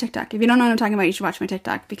should watch the TikTok. If you don't know what I'm talking about, you should watch my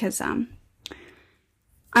TikTok, because I'm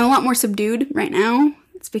a lot more subdued right now.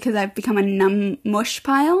 It's because I've become a numb mush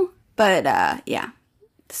pile. But, yeah.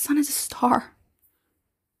 The sun is a star.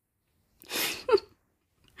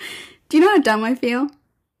 Do you know how dumb I feel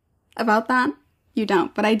about that? You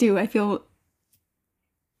don't, but I do. I feel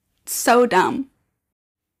so dumb.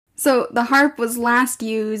 So the harp was last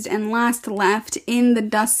used and last left in the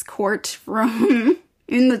Dusk Court room.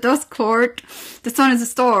 In the Dusk Court. The sun is a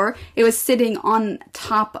star. It was sitting on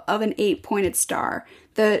top of an 8-pointed star.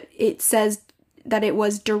 It says that it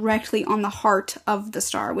was directly on the heart of the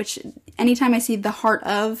star, which anytime I see the heart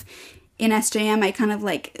of in SJM, I kind of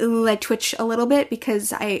like, I twitch a little bit,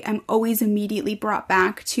 because I am always immediately brought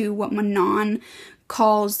back to what Manon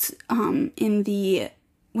calls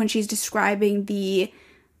when she's describing the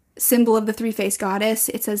symbol of the three-faced goddess,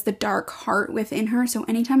 it says the dark heart within her. So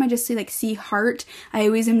anytime I just see heart, I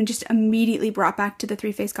always am just immediately brought back to the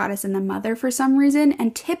three-faced goddess and the mother for some reason.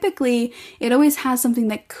 And typically it always has something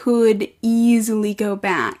that could easily go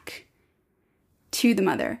back to the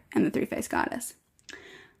mother and the three-faced goddess.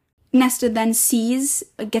 Nesta then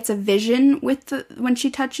gets a vision when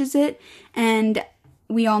she touches it, and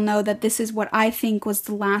we all know that this is what I think was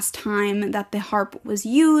the last time that the harp was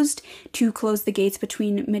used to close the gates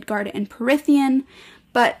between Midgard and Prythian.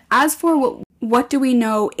 But as for what do we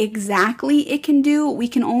know exactly it can do? We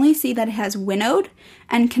can only see that it has winnowed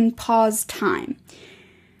and can pause time.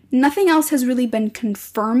 Nothing else has really been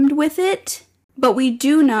confirmed with it, but we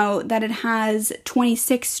do know that it has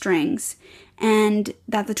 26 strings, and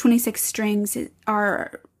that the 26 strings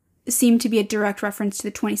seem to be a direct reference to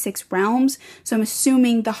the 26 realms. So I'm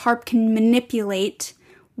assuming the harp can manipulate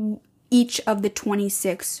each of the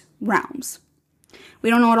 26 realms. We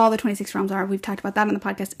don't know what all the 26 realms are. We've talked about that on the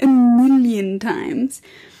podcast a million times.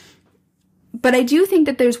 But I do think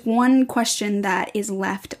that there's one question that is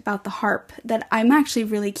left about the harp that I'm actually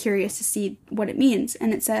really curious to see what it means.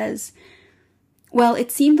 And it says, well,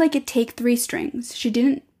 it seemed like it'd take 3 strings. She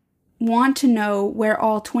didn't want to know where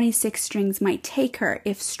all 26 strings might take her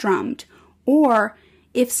if strummed, or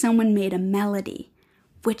if someone made a melody,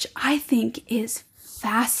 which I think is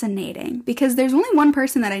fascinating, because there's only one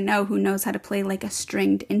person that I know who knows how to play like a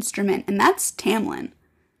stringed instrument, and that's Tamlin.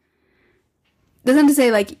 Doesn't have to say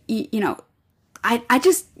like, I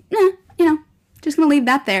just, just gonna leave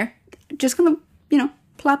that there. Just gonna,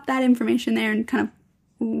 plop that information there and kind of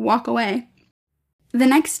walk away. The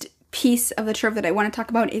next piece of the trove that I want to talk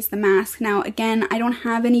about is the mask. Now, again, I don't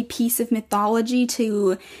have any piece of mythology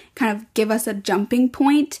to kind of give us a jumping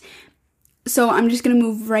point, so I'm just going to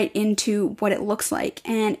move right into what it looks like.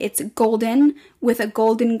 And it's golden with a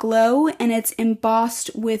golden glow, and it's embossed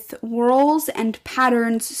with whorls and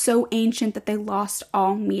patterns so ancient that they lost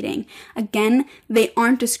all meaning. Again, they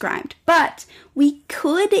aren't described, but we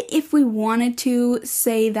could, if we wanted to,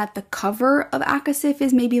 say that the cover of Akasif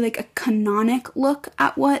is maybe like a canonic look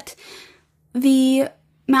at what the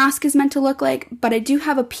mask is meant to look like. But I do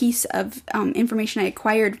have a piece of information I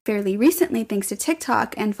acquired fairly recently thanks to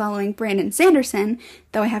TikTok and following Brandon Sanderson.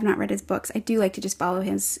 Though I have not read his books, I do like to just follow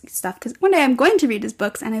his stuff because one day I'm going to read his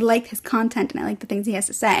books, and I like his content and I like the things he has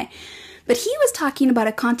to say. But he was talking about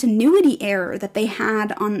a continuity error that they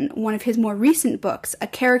had on one of his more recent books. A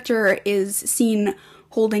character is seen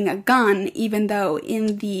holding a gun, even though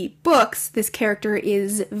in the books this character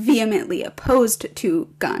is vehemently opposed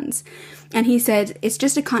to guns. And he said, it's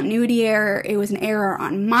just a continuity error. It was an error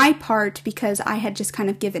on my part because I had just kind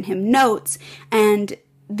of given him notes, and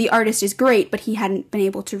the artist is great, but he hadn't been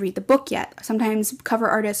able to read the book yet. Sometimes cover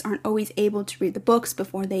artists aren't always able to read the books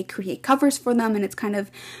before they create covers for them, and it's kind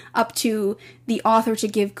of up to the author to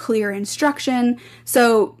give clear instruction.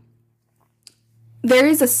 So there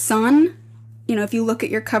is a sun. If you look at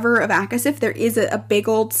your cover of Akasif, there is a big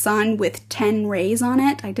old sun with 10 rays on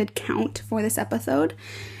it. I did count for this episode.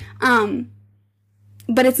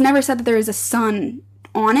 But it's never said that there is a sun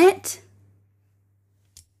on it.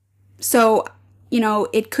 So,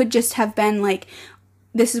 it could just have been like,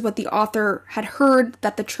 this is what the author had heard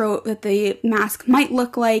that the mask might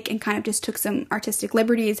look like, and kind of just took some artistic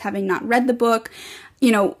liberties, having not read the book.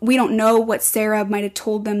 We don't know what Sarah might have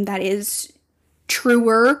told them that is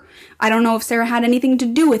truer. I don't know if Sarah had anything to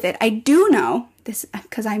do with it. I do know this,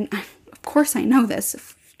 because of course I know this,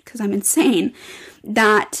 because I'm insane,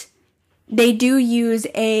 that they do use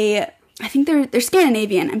I think they're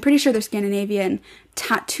Scandinavian. I'm pretty sure they're Scandinavian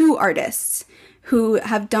tattoo artists who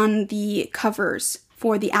have done the covers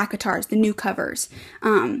for the Akatars, the new covers.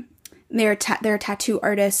 They're tattoo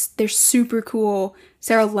artists. They're super cool.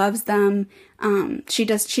 Sarah loves them. She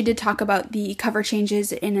did talk about the cover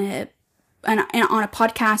changes on a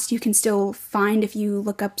podcast you can still find if you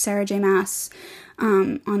look up Sarah J. Maas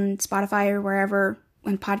on Spotify or wherever.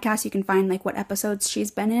 On podcasts, you can find like what episodes she's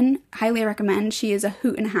been in. Highly recommend. She is a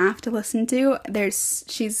hoot and a half to listen to.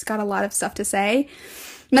 She's got a lot of stuff to say.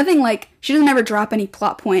 Nothing like, she doesn't ever drop any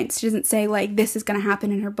plot points. She doesn't say like this is gonna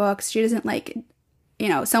happen in her books. She doesn't like,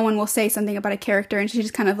 someone will say something about a character and she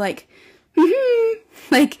just kind of like,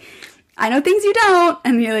 like, I know things you don't,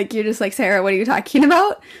 and you're just like, Sarah, what are you talking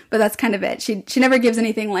about? But that's kind of it. She never gives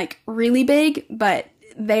anything like really big, but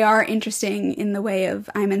they are interesting in the way of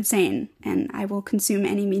I'm insane, and I will consume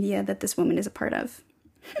any media that this woman is a part of.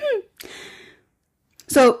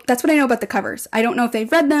 So that's what I know about the covers. I don't know if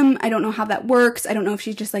they've read them. I don't know how that works. I don't know if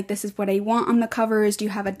she's just like, this is what I want on the covers. Do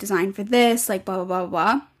you have a design for this? Like, blah, blah, blah,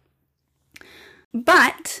 blah.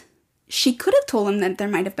 But she could have told him that there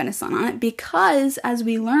might have been a sun on it because, as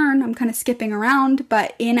we learn, I'm kind of skipping around,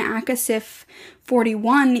 but in Akasif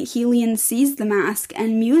 41, Helion sees the mask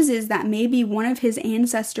and muses that maybe one of his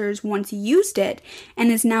ancestors once used it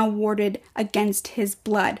and is now warded against his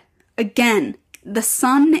blood. Again, the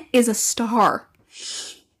sun is a star.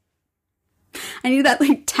 I need that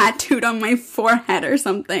like tattooed on my forehead or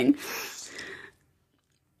something.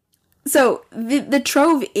 So the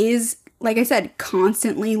trove is like I said,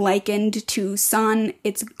 constantly likened to sun.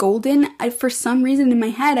 It's golden. For some reason in my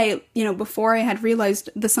head, before I had realized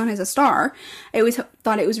the sun is a star, I always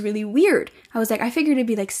thought it was really weird. I was like, I figured it'd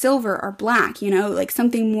be like silver or black, like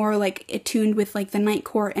something more like attuned with like the night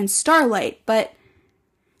court and starlight. But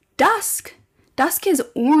dusk is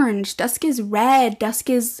orange, dusk is red, dusk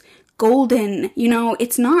is golden.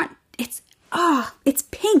 It's not, it's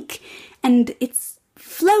pink and it's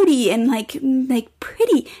floaty and like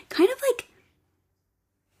pretty, kind of like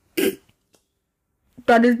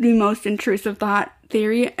that is the most intrusive thought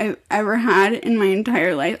theory I've ever had in my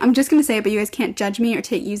entire life. I'm just gonna say it, but you guys can't judge me or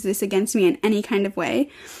use this against me in any kind of way.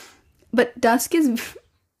 But dusk is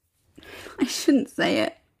I shouldn't say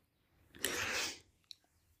it.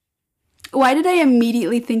 Why did I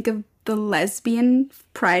immediately think of the lesbian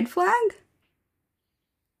pride flag?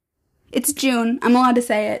 It's June. I'm allowed to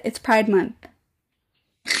say it. It's Pride Month.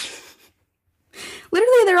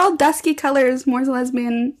 Literally, they're all dusky colors. More's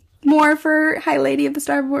lesbian. More for High Lady of the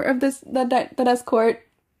Starboard of the Dusk Court.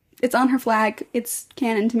 It's on her flag. It's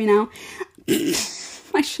canon to me now.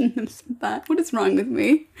 I shouldn't have said that. What is wrong with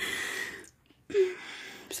me?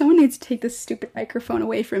 Someone needs to take this stupid microphone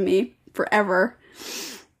away from me forever.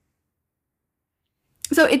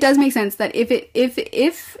 So it does make sense that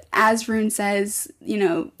if as Rune says,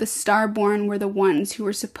 the Starborn were the ones who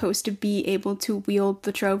were supposed to be able to wield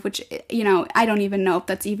the Trove, which, I don't even know if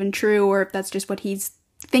that's even true or if that's just what he's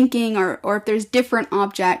thinking or if there's different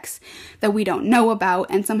objects that we don't know about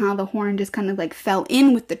and somehow the horn just kind of like fell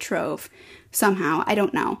in with the Trove somehow. I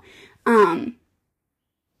don't know.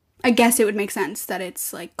 I guess it would make sense that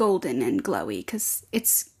it's like golden and glowy because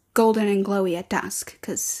it's golden and glowy at dusk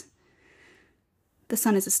because the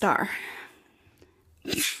sun is a star.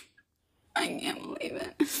 I can't believe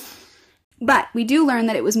it. But we do learn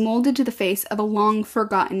that it was molded to the face of a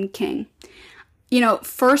long-forgotten king.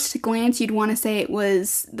 First glance, you'd want to say it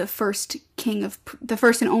was the first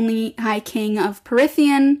and only High King of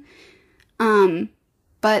Perithian.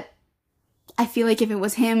 But I feel like if it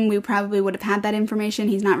was him, we probably would have had that information.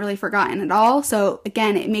 He's not really forgotten at all. So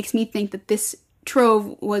again, it makes me think that this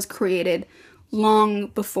Trove was created long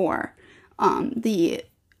before the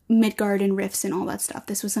Midgard and rifts and all that stuff.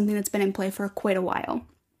 This was something that's been in play for quite a while.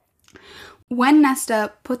 When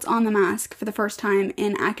Nesta puts on the mask for the first time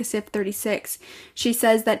in Akasif 36, she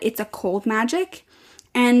says that it's a cold magic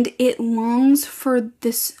and it longs for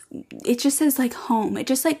this, it just says like home.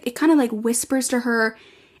 It kind of like whispers to her.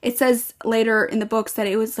 It says later in the books that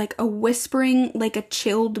it was like a whispering, like a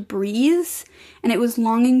chilled breeze, and it was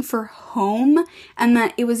longing for home, and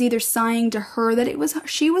that it was either sighing to her that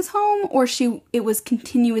she was home, or it was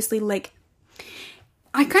continuously like,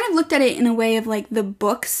 I kind of looked at it in a way of like the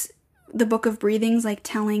Book of Breathings, like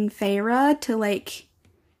telling Feyre to like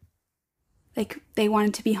they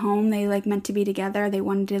wanted to be home, they like meant to be together, they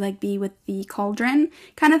wanted to like be with the cauldron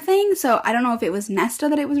kind of thing. So I don't know if it was Nesta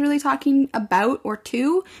that it was really talking about or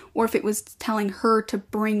to, or if it was telling her to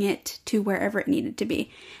bring it to wherever it needed to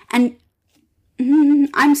be. And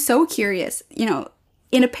I'm so curious,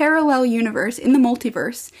 in a parallel universe, in the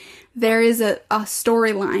multiverse, there is a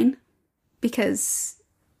storyline, because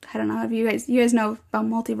I don't know if you guys know about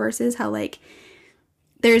multiverses, how like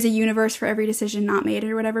there's a universe for every decision not made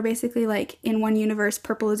or whatever, basically. Like, in one universe,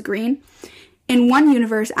 purple is green. In one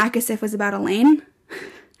universe, Akasif was about Elaine.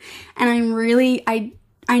 And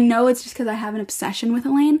I know it's just because I have an obsession with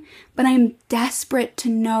Elaine, but I'm desperate to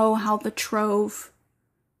know how the Trove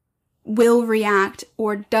will react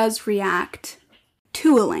or does react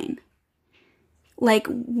to Elaine. Like,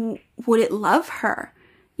 would it love her?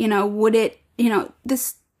 Would it,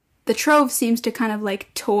 the Trove seems to kind of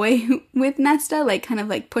like toy with Nesta, like kind of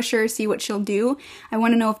like push her, see what she'll do. I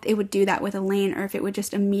want to know if it would do that with Elaine or if it would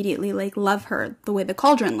just immediately like love her the way the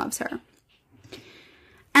cauldron loves her.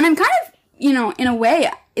 And I'm kind of, in a way,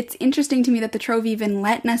 it's interesting to me that the Trove even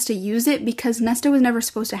let Nesta use it, because Nesta was never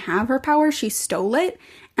supposed to have her power. She stole it.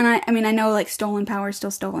 And I mean, I know like stolen power is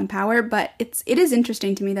still stolen power, but it is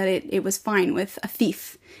interesting to me that it was fine with a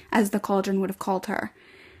thief, as the cauldron would have called her.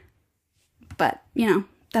 But,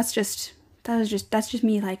 that's just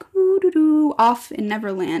me like, ooh-doo-doo, off in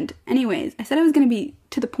Neverland. Anyways, I said I was going to be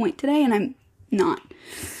to the point today, and I'm not.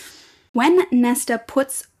 When Nesta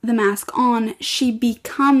puts the mask on, she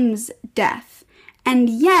becomes Death. And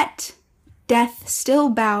yet, Death still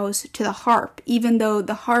bows to the harp, even though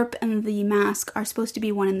the harp and the mask are supposed to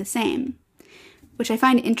be one and the same. Which I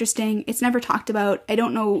find interesting. It's never talked about. I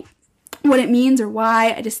don't know what it means or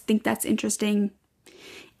why. I just think that's interesting.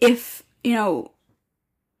 If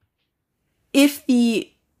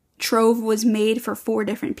the Trove was made for 4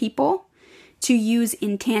 different people to use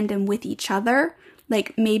in tandem with each other,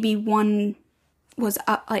 like maybe one was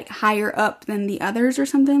up, like higher up than the others or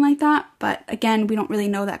something like that. But again, we don't really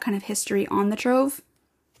know that kind of history on the Trove.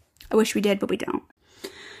 I wish we did, but we don't.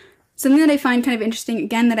 Something that I find kind of interesting,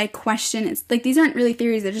 again, that I question, it's like these aren't really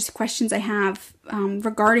theories, they're just questions I have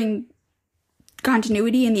regarding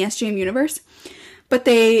continuity in the SJM universe. But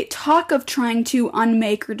they talk of trying to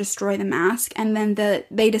unmake or destroy the mask, and then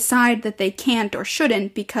they decide that they can't or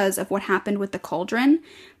shouldn't because of what happened with the cauldron.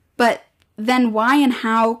 But then why and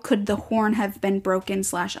how could the horn have been broken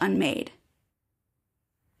 / unmade?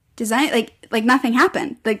 Like nothing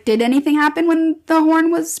happened. Like, did anything happen when the horn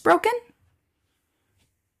was broken?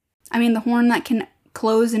 I mean, the horn that can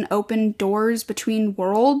close and open doors between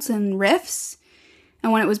worlds and rifts,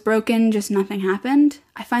 and when it was broken, just nothing happened.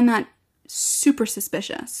 I find that super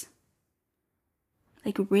suspicious.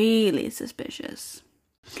 Like, really suspicious.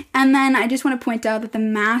 And then I just want to point out that the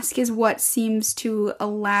mask is what seems to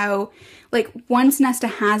allow, like, once Nesta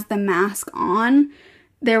has the mask on,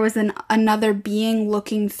 there was another being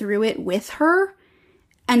looking through it with her.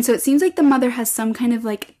 And so it seems like the mother has some kind of,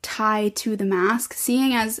 like, tie to the mask,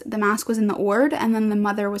 seeing as the mask was in the Ord, and then the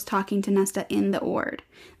mother was talking to Nesta in the Ord.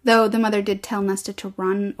 Though the mother did tell Nesta to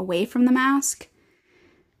run away from the mask.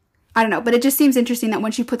 I don't know, but it just seems interesting that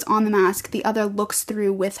when she puts on the mask, the other looks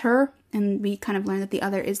through with her, and we kind of learn that the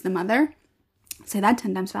other is the mother. Say that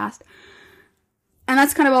 10 times fast. And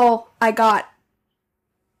that's kind of all I got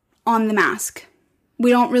on the mask.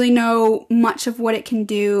 We don't really know much of what it can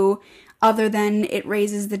do, other than it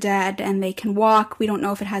raises the dead and they can walk. We don't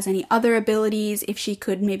know if it has any other abilities, if she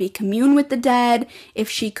could maybe commune with the dead, if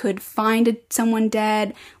she could find someone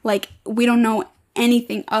dead. Like, we don't know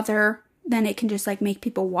anything other than it can just, like, make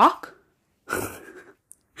people walk. I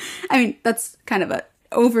mean, that's kind of a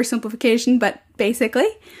oversimplification, but basically.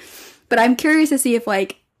 But I'm curious to see if,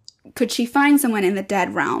 like, could she find someone in the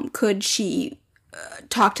dead realm? Could she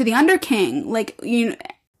talk to the Underking? Like, you know,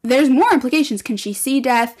 there's more implications. Can she see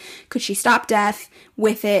death? Could she stop death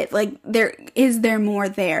with it? Like, is there more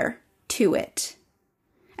there to it?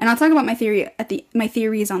 And I'll talk about my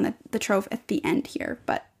theories on the Trove at the end here,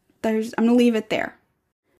 but I'm gonna leave it there.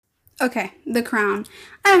 Okay, the crown.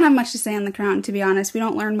 I don't have much to say on the crown, to be honest. We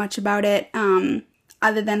don't learn much about it,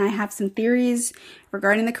 other than I have some theories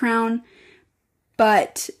regarding the crown. And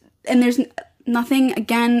there's nothing,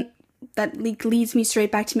 again, that leads me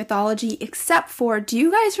straight back to mythology, except for, do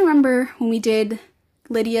you guys remember when we did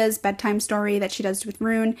Lydia's bedtime story that she does with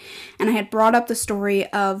Rune, and I had brought up the story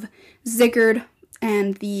of Sigurd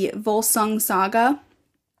and the Volsung saga?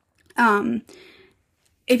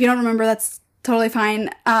 If you don't remember, that's totally fine.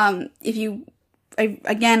 I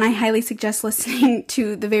highly suggest listening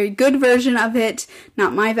to the very good version of it,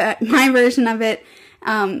 not my version of it,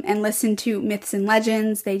 and listen to Myths and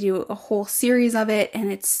Legends. They do a whole series of it,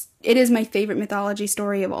 and it is my favorite mythology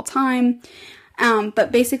story of all time.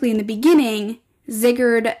 But basically in the beginning,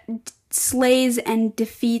 Sigurd slays and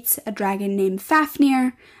defeats a dragon named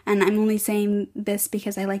Fafnir, and I'm only saying this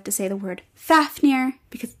because I like to say the word Fafnir,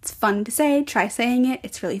 because it's fun to say. Try saying it,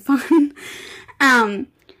 it's really fun.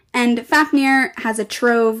 And Fafnir has a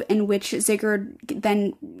trove in which Sigurd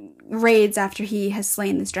then raids after he has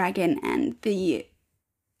slain this dragon, and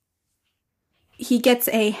he gets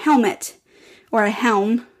a helmet, or a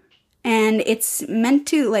helm, and it's meant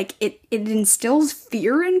to, like, it instills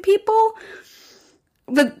fear in people,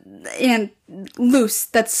 but, and loose,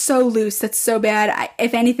 that's so bad.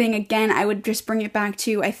 If anything, again, I would just bring it back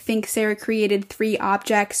to, I think Sarah created 3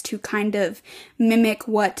 objects to kind of mimic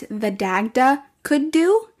what the Dagda could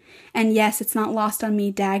do, and yes, it's not lost on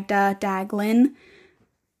me, Dagda, Daglin.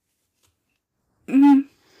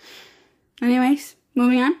 Anyways,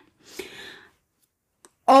 moving on.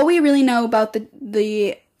 All we really know about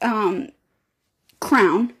the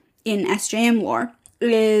crown in SJM lore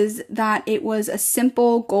is that it was a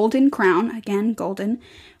simple golden crown, again, golden,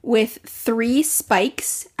 with 3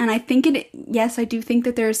 spikes, and I do think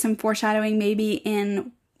that there is some foreshadowing maybe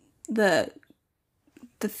in the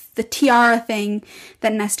tiara thing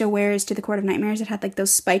that Nesta wears to the Court of Nightmares. It had, like,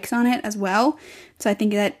 those spikes on it as well, so I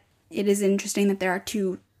think that it is interesting that there are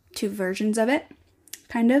two versions of it,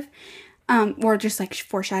 kind of. Or just, like,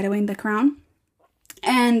 foreshadowing the crown.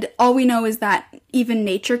 And all we know is that even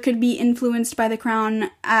nature could be influenced by the crown.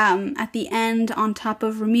 At the end, on top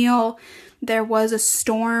of Ramil, there was a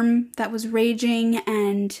storm that was raging,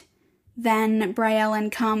 and then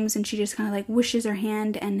Briellen comes and she just kind of, like, wishes her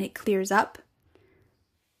hand and it clears up.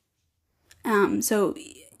 So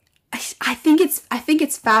I think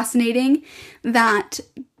it's fascinating that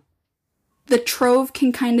the Trove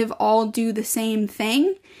can kind of all do the same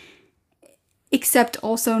thing, except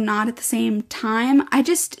also not at the same time.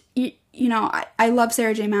 you know, I love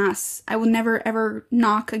Sarah J. Maas. I will never ever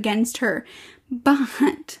knock against her.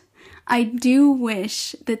 But I do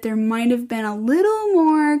wish that there might have been a little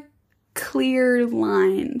more clear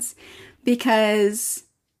lines, because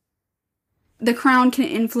the crown can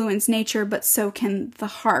influence nature, but so can the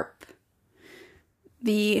harp.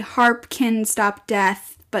 The harp can stop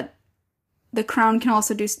death, but the crown can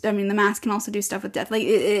also do, the mask can also do stuff with death. Like,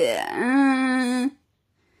 it's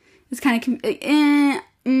kind of,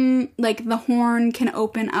 like, the horn can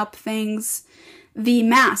open up things. The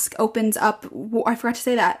mask opens up, I forgot to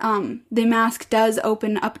say that, the mask does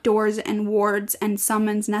open up doors and wards and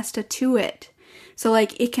summons Nesta to it. So,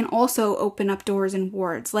 like, it can also open up doors and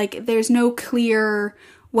wards. Like, there's no clear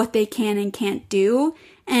what they can and can't do,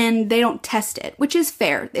 and they don't test it, which is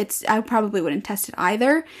fair. I probably wouldn't test it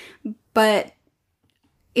either, but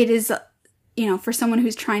it is, you know, for someone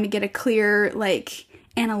who's trying to get a clear, like,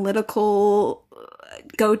 analytical,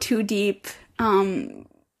 go too deep,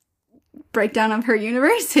 breakdown of her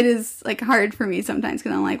universe, it is, like, hard for me sometimes,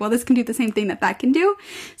 because I'm like, well, this can do the same thing that can do,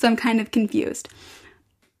 so I'm kind of confused.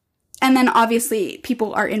 And then, obviously,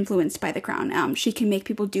 people are influenced by the crown. She can make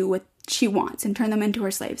people do what she wants and turn them into her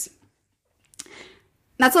slaves.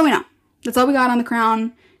 That's all we know. That's all we got on the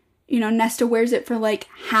crown. You know, Nesta wears it for, like,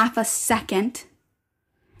 half a second,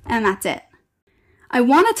 and that's it. I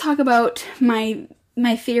want to talk about my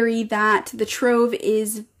theory that the Trove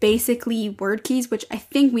is basically word keys, which I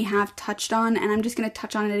think we have touched on, and I'm just going to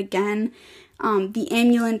touch on it again. The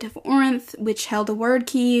amulet of Orinth, which held a word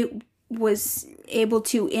key, was able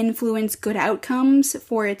to influence good outcomes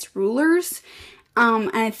for its rulers.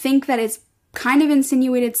 And I think that it's kind of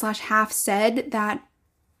insinuated / half said that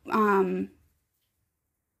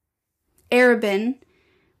Erebin,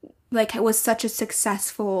 like, was such a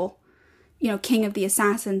successful, you know, king of the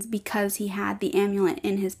assassins because he had the amulet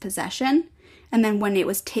in his possession. And then when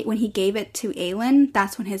when he gave it to Aelin,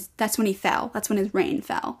 that's when he fell. That's when his reign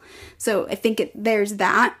fell. So I think there's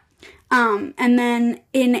that. And then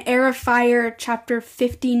in Heir of Fire, chapter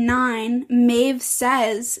 59, Maeve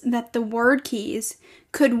says that the word keys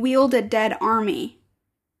could wield a dead army.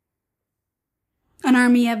 An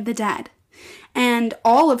army of the dead. And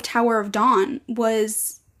all of Tower of Dawn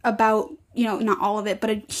was about, you know, not all of it, but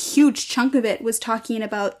a huge chunk of it was talking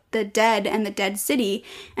about the dead and the dead city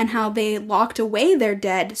and how they locked away their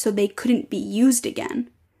dead so they couldn't be used again.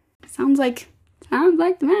 Sounds like the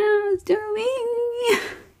mouse to me.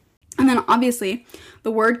 And then obviously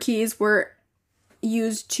the word keys were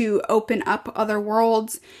used to open up other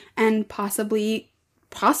worlds and possibly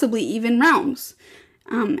even realms.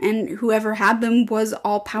 And whoever had them was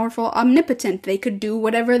all-powerful, omnipotent. They could do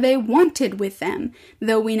whatever they wanted with them,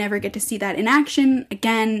 though we never get to see that in action.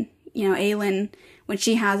 Again, you know, Aelin, when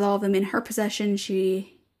she has all of them in her possession,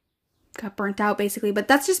 she got burnt out, basically. But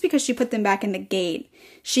that's just because she put them back in the gate.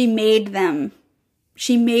 She made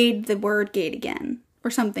the word gate again,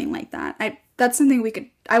 or something like that. That's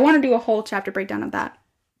something I want to do a whole chapter breakdown of that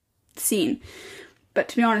scene. But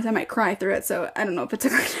to be honest, I might cry through it, so I don't know if it's a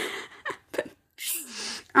good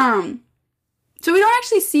so we don't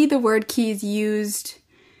actually see the word keys used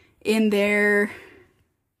in their,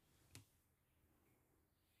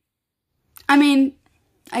 I mean,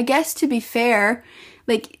 I guess to be fair,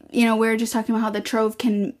 like, you know, we're just talking about how the Trove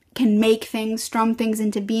can make things, strum things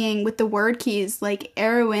into being with the word keys. Like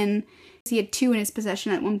Erwin, he had 2 in his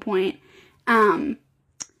possession at one point,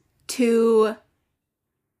 to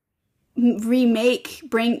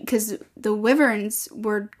because the wyverns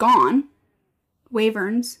were gone.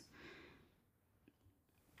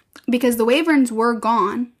 Because the wyverns were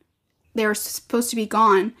gone, they were supposed to be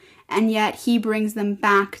gone, and yet he brings them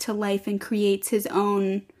back to life and creates his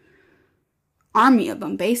own army of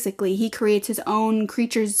them, basically. He creates his own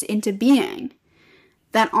creatures into being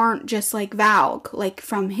that aren't just like Valg, like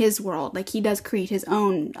from his world. Like, he does create his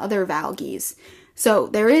own other Valgies. So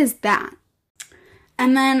there is that.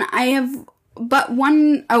 And then I have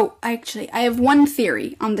one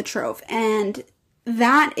theory on the Trove, and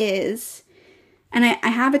that is, and I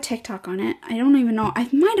have a TikTok on it. I don't even know. I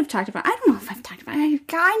might have talked about it. I don't know if I've talked about it.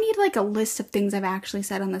 I need like a list of things I've actually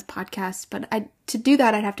said on this podcast. But to do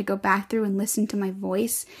that, I'd have to go back through and listen to my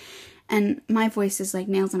voice. And my voice is like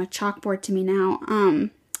nails on a chalkboard to me now.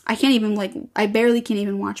 I barely can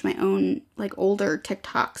even watch my own like older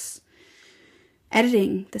TikToks.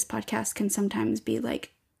 Editing this podcast can sometimes be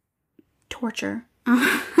like torture.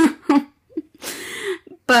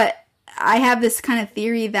 But I have this kind of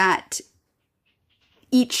theory that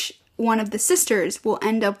each one of the sisters will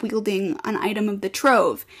end up wielding an item of the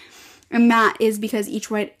Trove. And that is because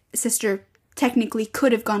each white sister technically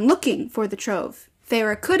could have gone looking for the Trove.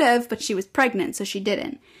 Feyre could have, but she was pregnant, so she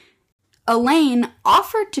didn't. Elaine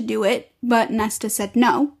offered to do it, but Nesta said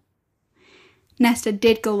no. Nesta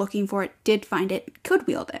did go looking for it, did find it, could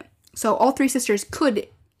wield it. So all three sisters could,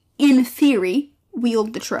 in theory,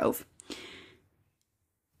 wield the Trove.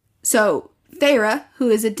 So Feyre, who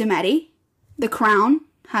is a Demeti, the crown,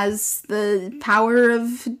 has the power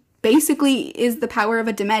of, basically is the power of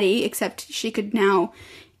a Demeti, except she could now,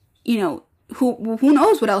 you know, who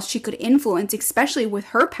knows what else she could influence, especially with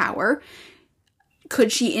her power.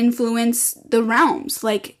 Could she influence the realms?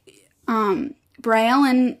 Like,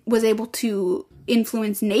 Briellen was able to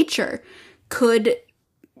influence nature. Could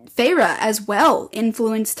Feyre as well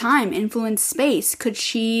influence time, influence space? Could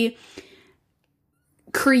she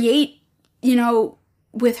create, you know,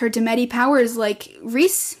 with her Demeti powers, like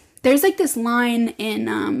Rhys, there's like this line in,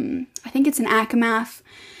 I think it's in Akamath.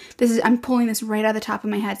 I'm pulling this right out of the top of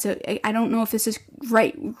my head, so I don't know if this is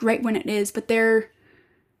right when it is, but they're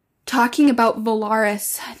talking about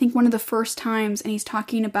Valaris, I think one of the first times, and he's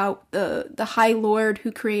talking about the High Lord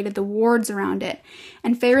who created the wards around it.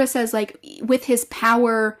 And Feyre says, like, with his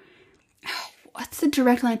power, what's the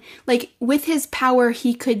direct line? Like, with his power,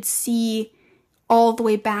 he could see all the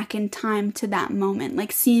way back in time to that moment,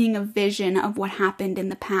 like seeing a vision of what happened in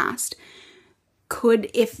the past.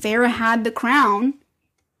 Could, if Feyre had the crown,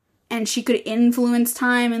 and she could influence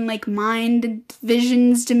time and, like, mind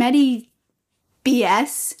visions, Demeti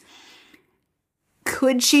BS,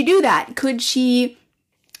 could she do that? Could she,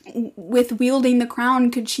 with wielding the crown,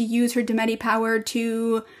 could she use her Demeti power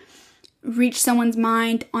to reach someone's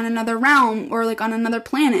mind on another realm or, like, on another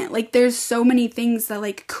planet? Like, there's so many things that,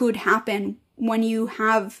 like, could happen when you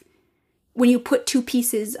put two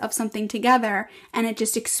pieces of something together and it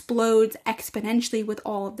just explodes exponentially with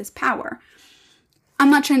all of this power. I'm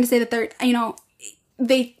not trying to say that they're, you know,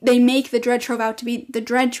 they make the Dread Trove out to be the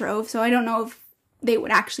Dread Trove, so I don't know if they would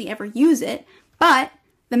actually ever use it, but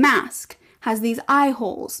the mask has these eye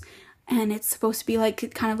holes, and it's supposed to be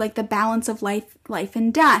like, kind of like the balance of life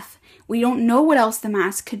and death. We don't know what else the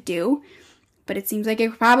mask could do, but it seems like it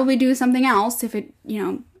could probably do something else if it, you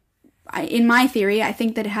know, in my theory, I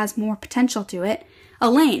think that it has more potential to it.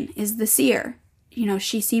 Elaine is the seer. You know,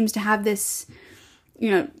 she seems to have this, you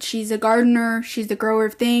know, she's a gardener, she's the grower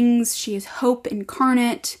of things, she is hope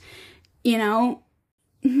incarnate, you know.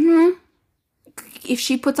 If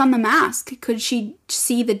she puts on the mask, could she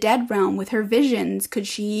see the dead realm with her visions? Could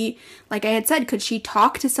she, like I had said, could she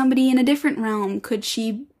talk to somebody in a different realm? Could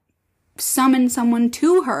she summon someone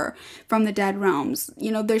to her from the dead realms?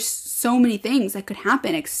 You know, there's so many things that could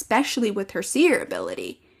happen, especially with her seer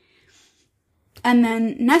ability. And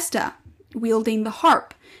then Nesta, wielding the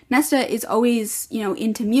harp. Nesta is always, you know,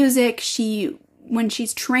 into music. When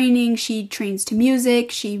she's training, she trains to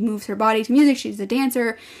music. She moves her body to music. She's a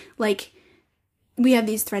dancer. Like, we have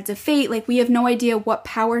these threads of fate. Like, we have no idea what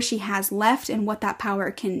power she has left and what that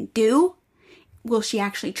power can do. Will she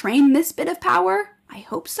actually train this bit of power? I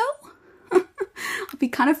hope so. I'll be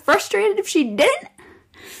kind of frustrated if she didn't.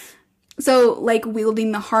 So, like,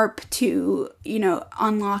 wielding the harp to, you know,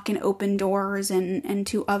 unlock and open doors and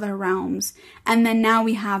to other realms. And then now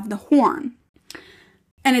we have the horn.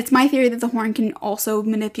 And it's my theory that the horn can also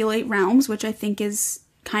manipulate realms, which I think is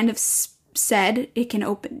kind of said it can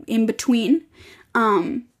open in between.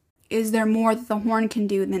 Is there more that the horn can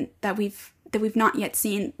do than that we've not yet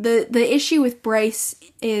seen? The issue with Bryce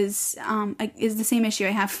is the same issue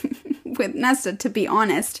I have with Nesta, to be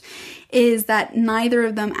honest, is that neither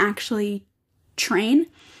of them actually train.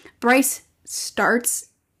 Bryce starts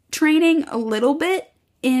training a little bit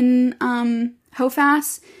in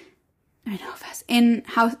Hosab.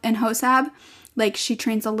 Like, she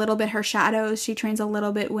trains a little bit her shadows, she trains a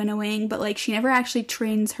little bit winnowing, but, like, she never actually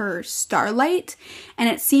trains her starlight. And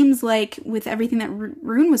it seems like, with everything that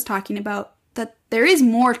Rune was talking about, that there is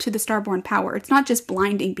more to the Starborn power. It's not just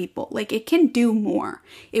blinding people. Like, it can do more.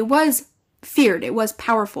 It was feared. It was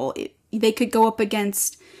powerful. They could go up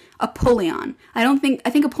against Apollyon. I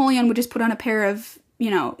think Apollyon would just put on a pair of, you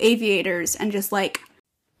know, aviators and just, like,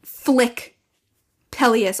 flick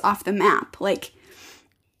Peleus off the map. Like,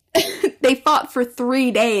 they fought for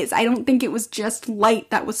 3 days. I don't think it was just light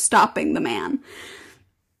that was stopping the man.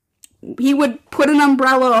 He would put an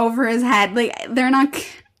umbrella over his head. Like, they're not...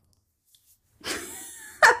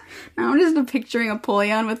 Now I'm just picturing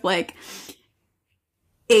Apollyon with, like,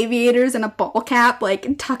 aviators and a ball cap,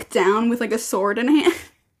 like, tucked down with, like, a sword in hand.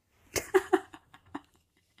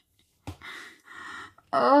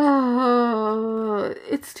 Oh,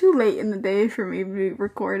 it's too late in the day for me to be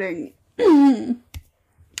recording.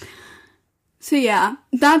 So yeah,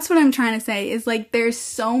 that's what I'm trying to say, is, like, there's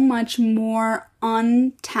so much more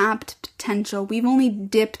untapped potential. We've only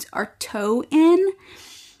dipped our toe in,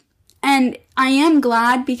 And I am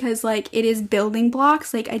glad because, like, it is building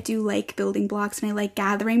blocks. Like, I do like building blocks and I like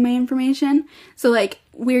gathering my information. So, like,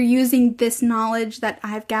 we're using this knowledge that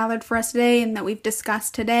I've gathered for us today and that we've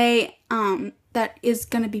discussed today, that is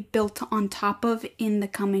going to be built on top of in the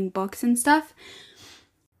coming books and stuff.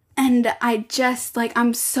 And I just, like,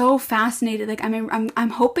 I'm so fascinated. Like, I'm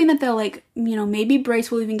hoping that they'll, like, you know, maybe Bryce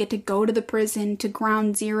will even get to go to the prison to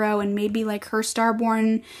Ground Zero, and maybe, like, her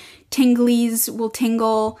Starborn tinglies will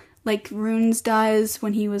tingle like Runes does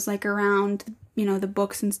when he was, like, around, you know, the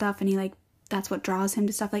books and stuff, and he, like, that's what draws him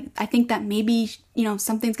to stuff. Like, I think that maybe, you know,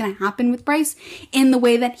 something's gonna happen with Bryce in the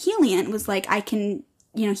way that Heliant was like, I can,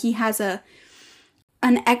 you know, he has an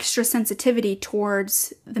extra sensitivity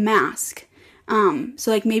towards the mask.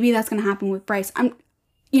 So, like, maybe that's gonna happen with Bryce.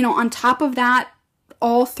 You know, on top of that,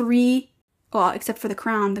 all three, well, except for the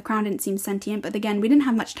crown didn't seem sentient, but again, we didn't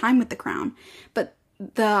have much time with the crown, but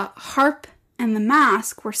the harp and the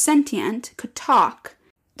mask were sentient, could talk.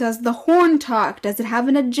 Does the horn talk? Does it have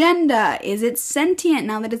an agenda? Is it sentient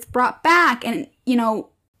now that it's brought back? And, you know,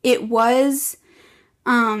 it was,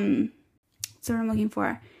 that's what I'm looking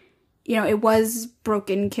for. You know, it was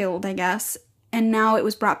broken, killed, I guess, and now it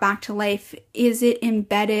was brought back to life. Is it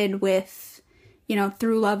embedded with, you know,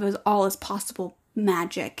 through love is all is possible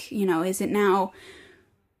magic? You know, is it now,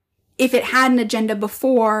 if it had an agenda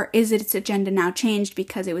before, is its agenda now changed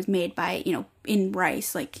because it was made by, you know, in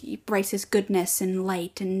Bryce, like Bryce's goodness and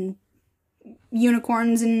light and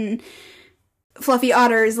unicorns and fluffy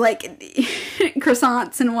otters, like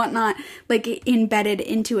croissants and whatnot, like embedded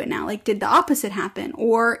into it now? Like, did the opposite happen?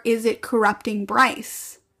 Or is it corrupting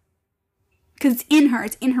Bryce? Because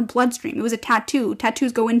it's in her bloodstream. It was a tattoo.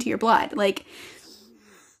 Tattoos go into your blood. Like,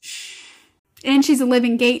 and she's a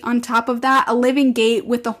living gate on top of that. A living gate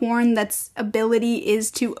with the horn that's ability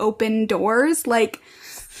is to open doors. Like,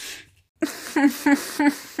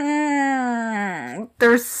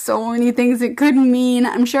 there's so many things it could mean.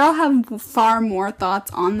 I'm sure I'll have far more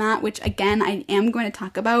thoughts on that, which, again, I am going to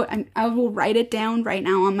talk about. I will write it down right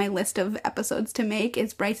now on my list of episodes to make,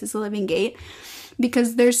 is Bryce is a living gate,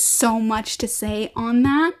 because there's so much to say on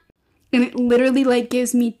that. And it literally, like,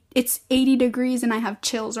 gives me, it's 80 degrees and I have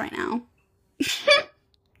chills right now.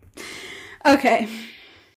 Okay,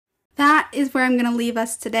 that is where I'm going to leave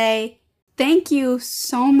us today. Thank you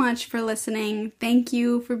so much for listening. Thank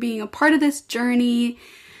you for being a part of this journey.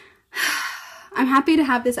 I'm happy to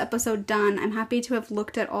have this episode done. I'm happy to have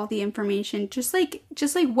looked at all the information, just like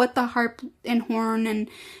what the harp and horn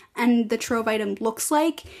and the trove item looks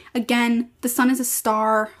like. Again, the sun is a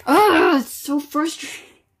star. Oh, it's so frustrating.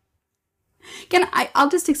 Again, I'll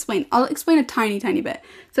just explain. I'll explain a tiny bit.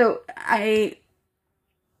 So I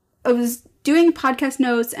was doing podcast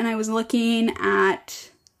notes and I was looking at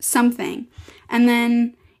something, and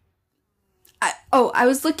then I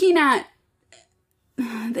was looking at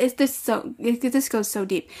this goes so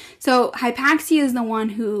deep. So Hypaxia is the one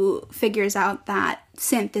who figures out that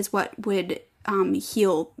synth is what would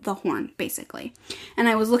heal the horn, basically. And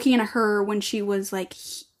I was looking at her when she was like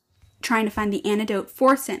trying to find the antidote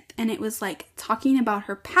for synth, and it was like talking about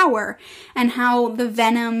her power and how the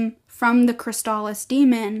venom from the Crystallis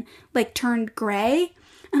demon like turned gray.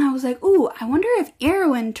 And I was like, ooh, I wonder if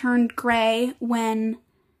Erwin turned gray when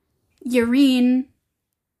Yrene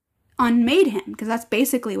unmade him, because that's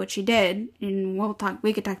basically what she did. And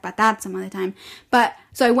we could talk about that some other time. But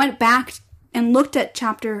so I went back and looked at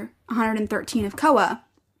chapter 113 of Koa,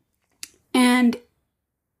 and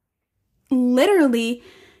literally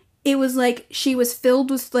it was like she was filled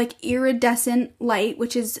with like iridescent light,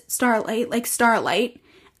 which is starlight, like starlight.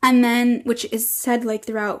 And then, which is said like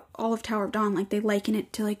throughout all of Tower of Dawn, like they liken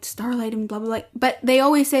it to like starlight and blah, blah, blah. But they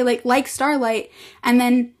always say like starlight, and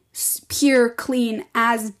then pure, clean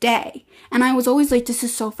as day. And I was always like, this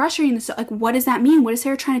is so frustrating. This, like, what does that mean? What is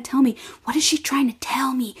Sarah trying to tell me? What is she trying to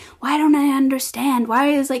tell me? Why don't I understand? Why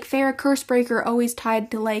is like Farrah Cursebreaker always tied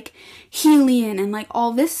to like Helion and like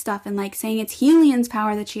all this stuff, and like saying it's Helion's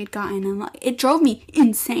power that she had gotten? And like, it drove me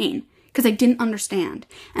insane because I didn't understand.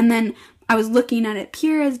 And then I was looking at it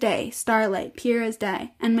pure as day, starlight, pure as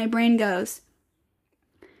day. And my brain goes,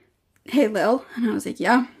 hey, Lil. And I was like,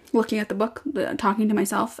 yeah, looking at the book, talking to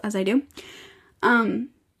myself as I do. Do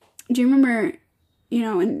you remember, you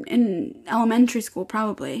know, in elementary school,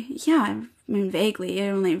 probably? Yeah, I mean, vaguely. I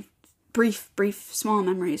only have brief, small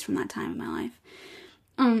memories from that time in my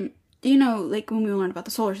life. You know, like when we learned about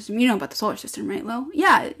the solar system, you know about the solar system, right, Lil?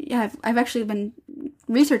 Yeah, I've actually been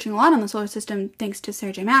researching a lot on the solar system thanks to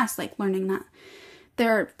Sarah J. Maas, like learning that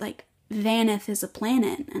there, like, Vanith is a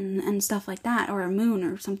planet and stuff like that, or a moon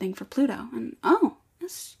or something for Pluto. And oh,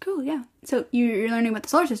 that's cool, yeah. So you're learning about the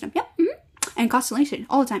solar system. Yep. Mm-hmm. And constellation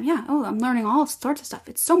all the time. Yeah. Oh, I'm learning all sorts of stuff.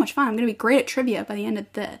 It's so much fun. I'm going to be great at trivia by the end of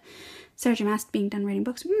the Sarah Mask being done reading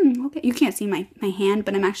books. Okay. You can't see my hand,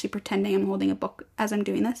 but I'm actually pretending I'm holding a book as I'm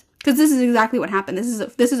doing this. Because this is exactly what happened.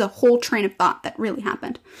 This is a whole train of thought that really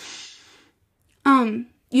happened.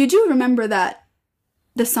 You do remember that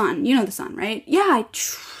the sun, you know the sun, right? Yeah, I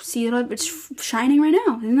see it. It's shining right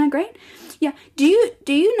now. Isn't that great? Yeah. Do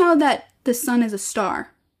you know that the sun is a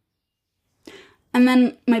star? And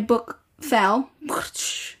then my book fell.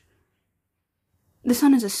 The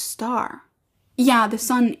sun is a star. Yeah, the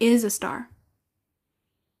sun is a star.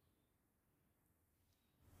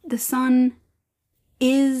 The sun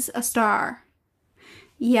is a star.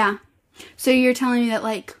 Yeah. So you're telling me that,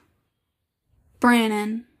 like,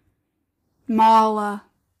 Brannon, Mala,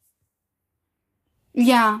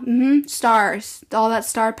 yeah, stars, all that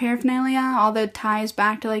star paraphernalia, all the ties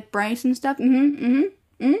back to, like, Bryce and stuff,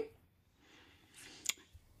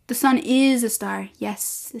 The sun is a star.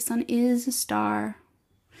 Yes, the sun is a star.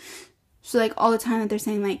 So, like, all the time that they're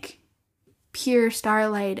saying, like, pure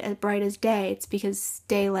starlight as bright as day, it's because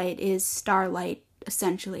daylight is starlight,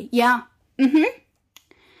 essentially. Yeah.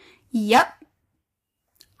 Yep.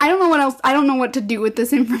 I don't know what else, I don't know what to do with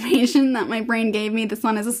this information that my brain gave me, the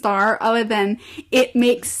sun is a star, other than it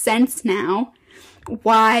makes sense now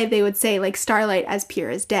why they would say, like, starlight as pure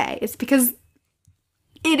as day. It's because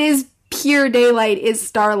it is pure daylight is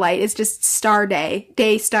starlight. It's just star day.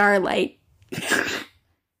 Day starlight.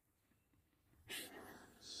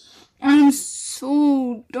 I'm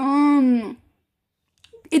so dumb.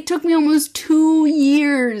 It took me almost 2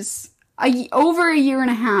 years. Over a year and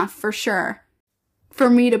a half, for sure, for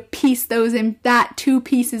me to piece that 2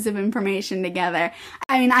 pieces of information together.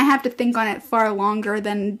 I mean, I have to think on it far longer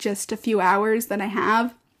than just a few hours that I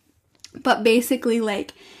have. But basically,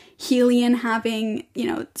 like, Helion having, you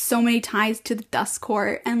know, so many ties to the Dusk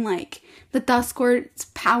Court, and, like, the Dusk Court's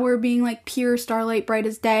power being, like, pure starlight, bright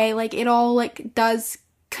as day, like, it all, like, does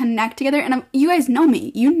connect together. And you guys know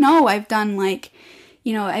me. You know I've done, like,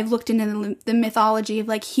 you know, I've looked into the mythology of,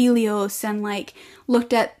 like, Helios, and, like,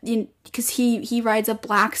 looked at, because he rides a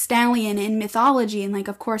black stallion in mythology, and, like,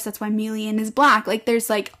 of course that's why Melian is black. Like, there's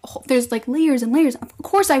layers and layers. Of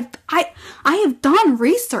course I have done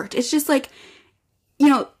research. It's just, like, you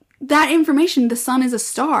know, that information, the sun is a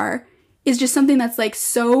star, is just something that's, like,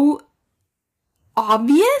 so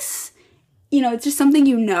obvious. You know, it's just something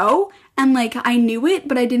you know, and, like, I knew it,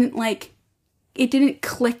 but I didn't, like, it didn't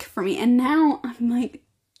click for me, and now I'm, like,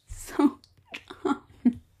 so dumb.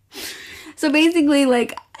 So basically,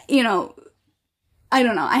 like, you know, I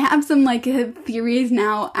don't know, I have some, like, theories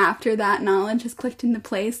now after that knowledge has clicked into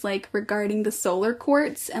place, like, regarding the solar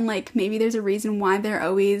quartz, and, like, maybe there's a reason why they're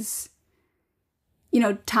always, you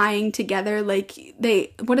know, tying together, like,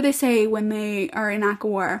 what do they say when they are in Aka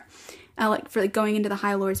War, like, for, like, going into the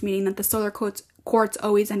High Lords meeting, that the solar quartz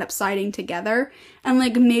always end up siding together, and,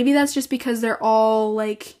 like, maybe that's just because they're all,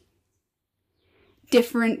 like,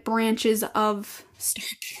 different branches of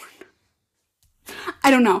Starborn.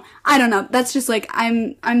 I don't know. That's just, like,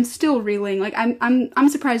 I'm still reeling. Like, I'm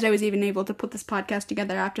surprised I was even able to put this podcast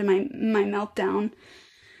together after my meltdown.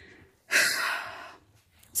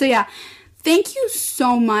 So yeah, thank you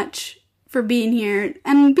so much for being here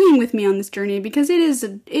and being with me on this journey, because it is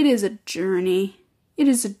a journey. It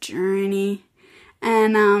is a journey.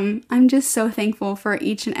 And I'm just so thankful for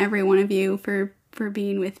each and every one of you for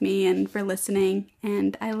being with me and for listening.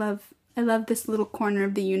 And I love this little corner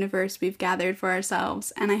of the universe we've gathered for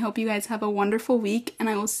ourselves. And I hope you guys have a wonderful week, and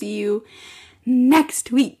I will see you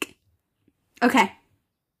next week. Okay.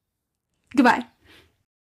 Goodbye.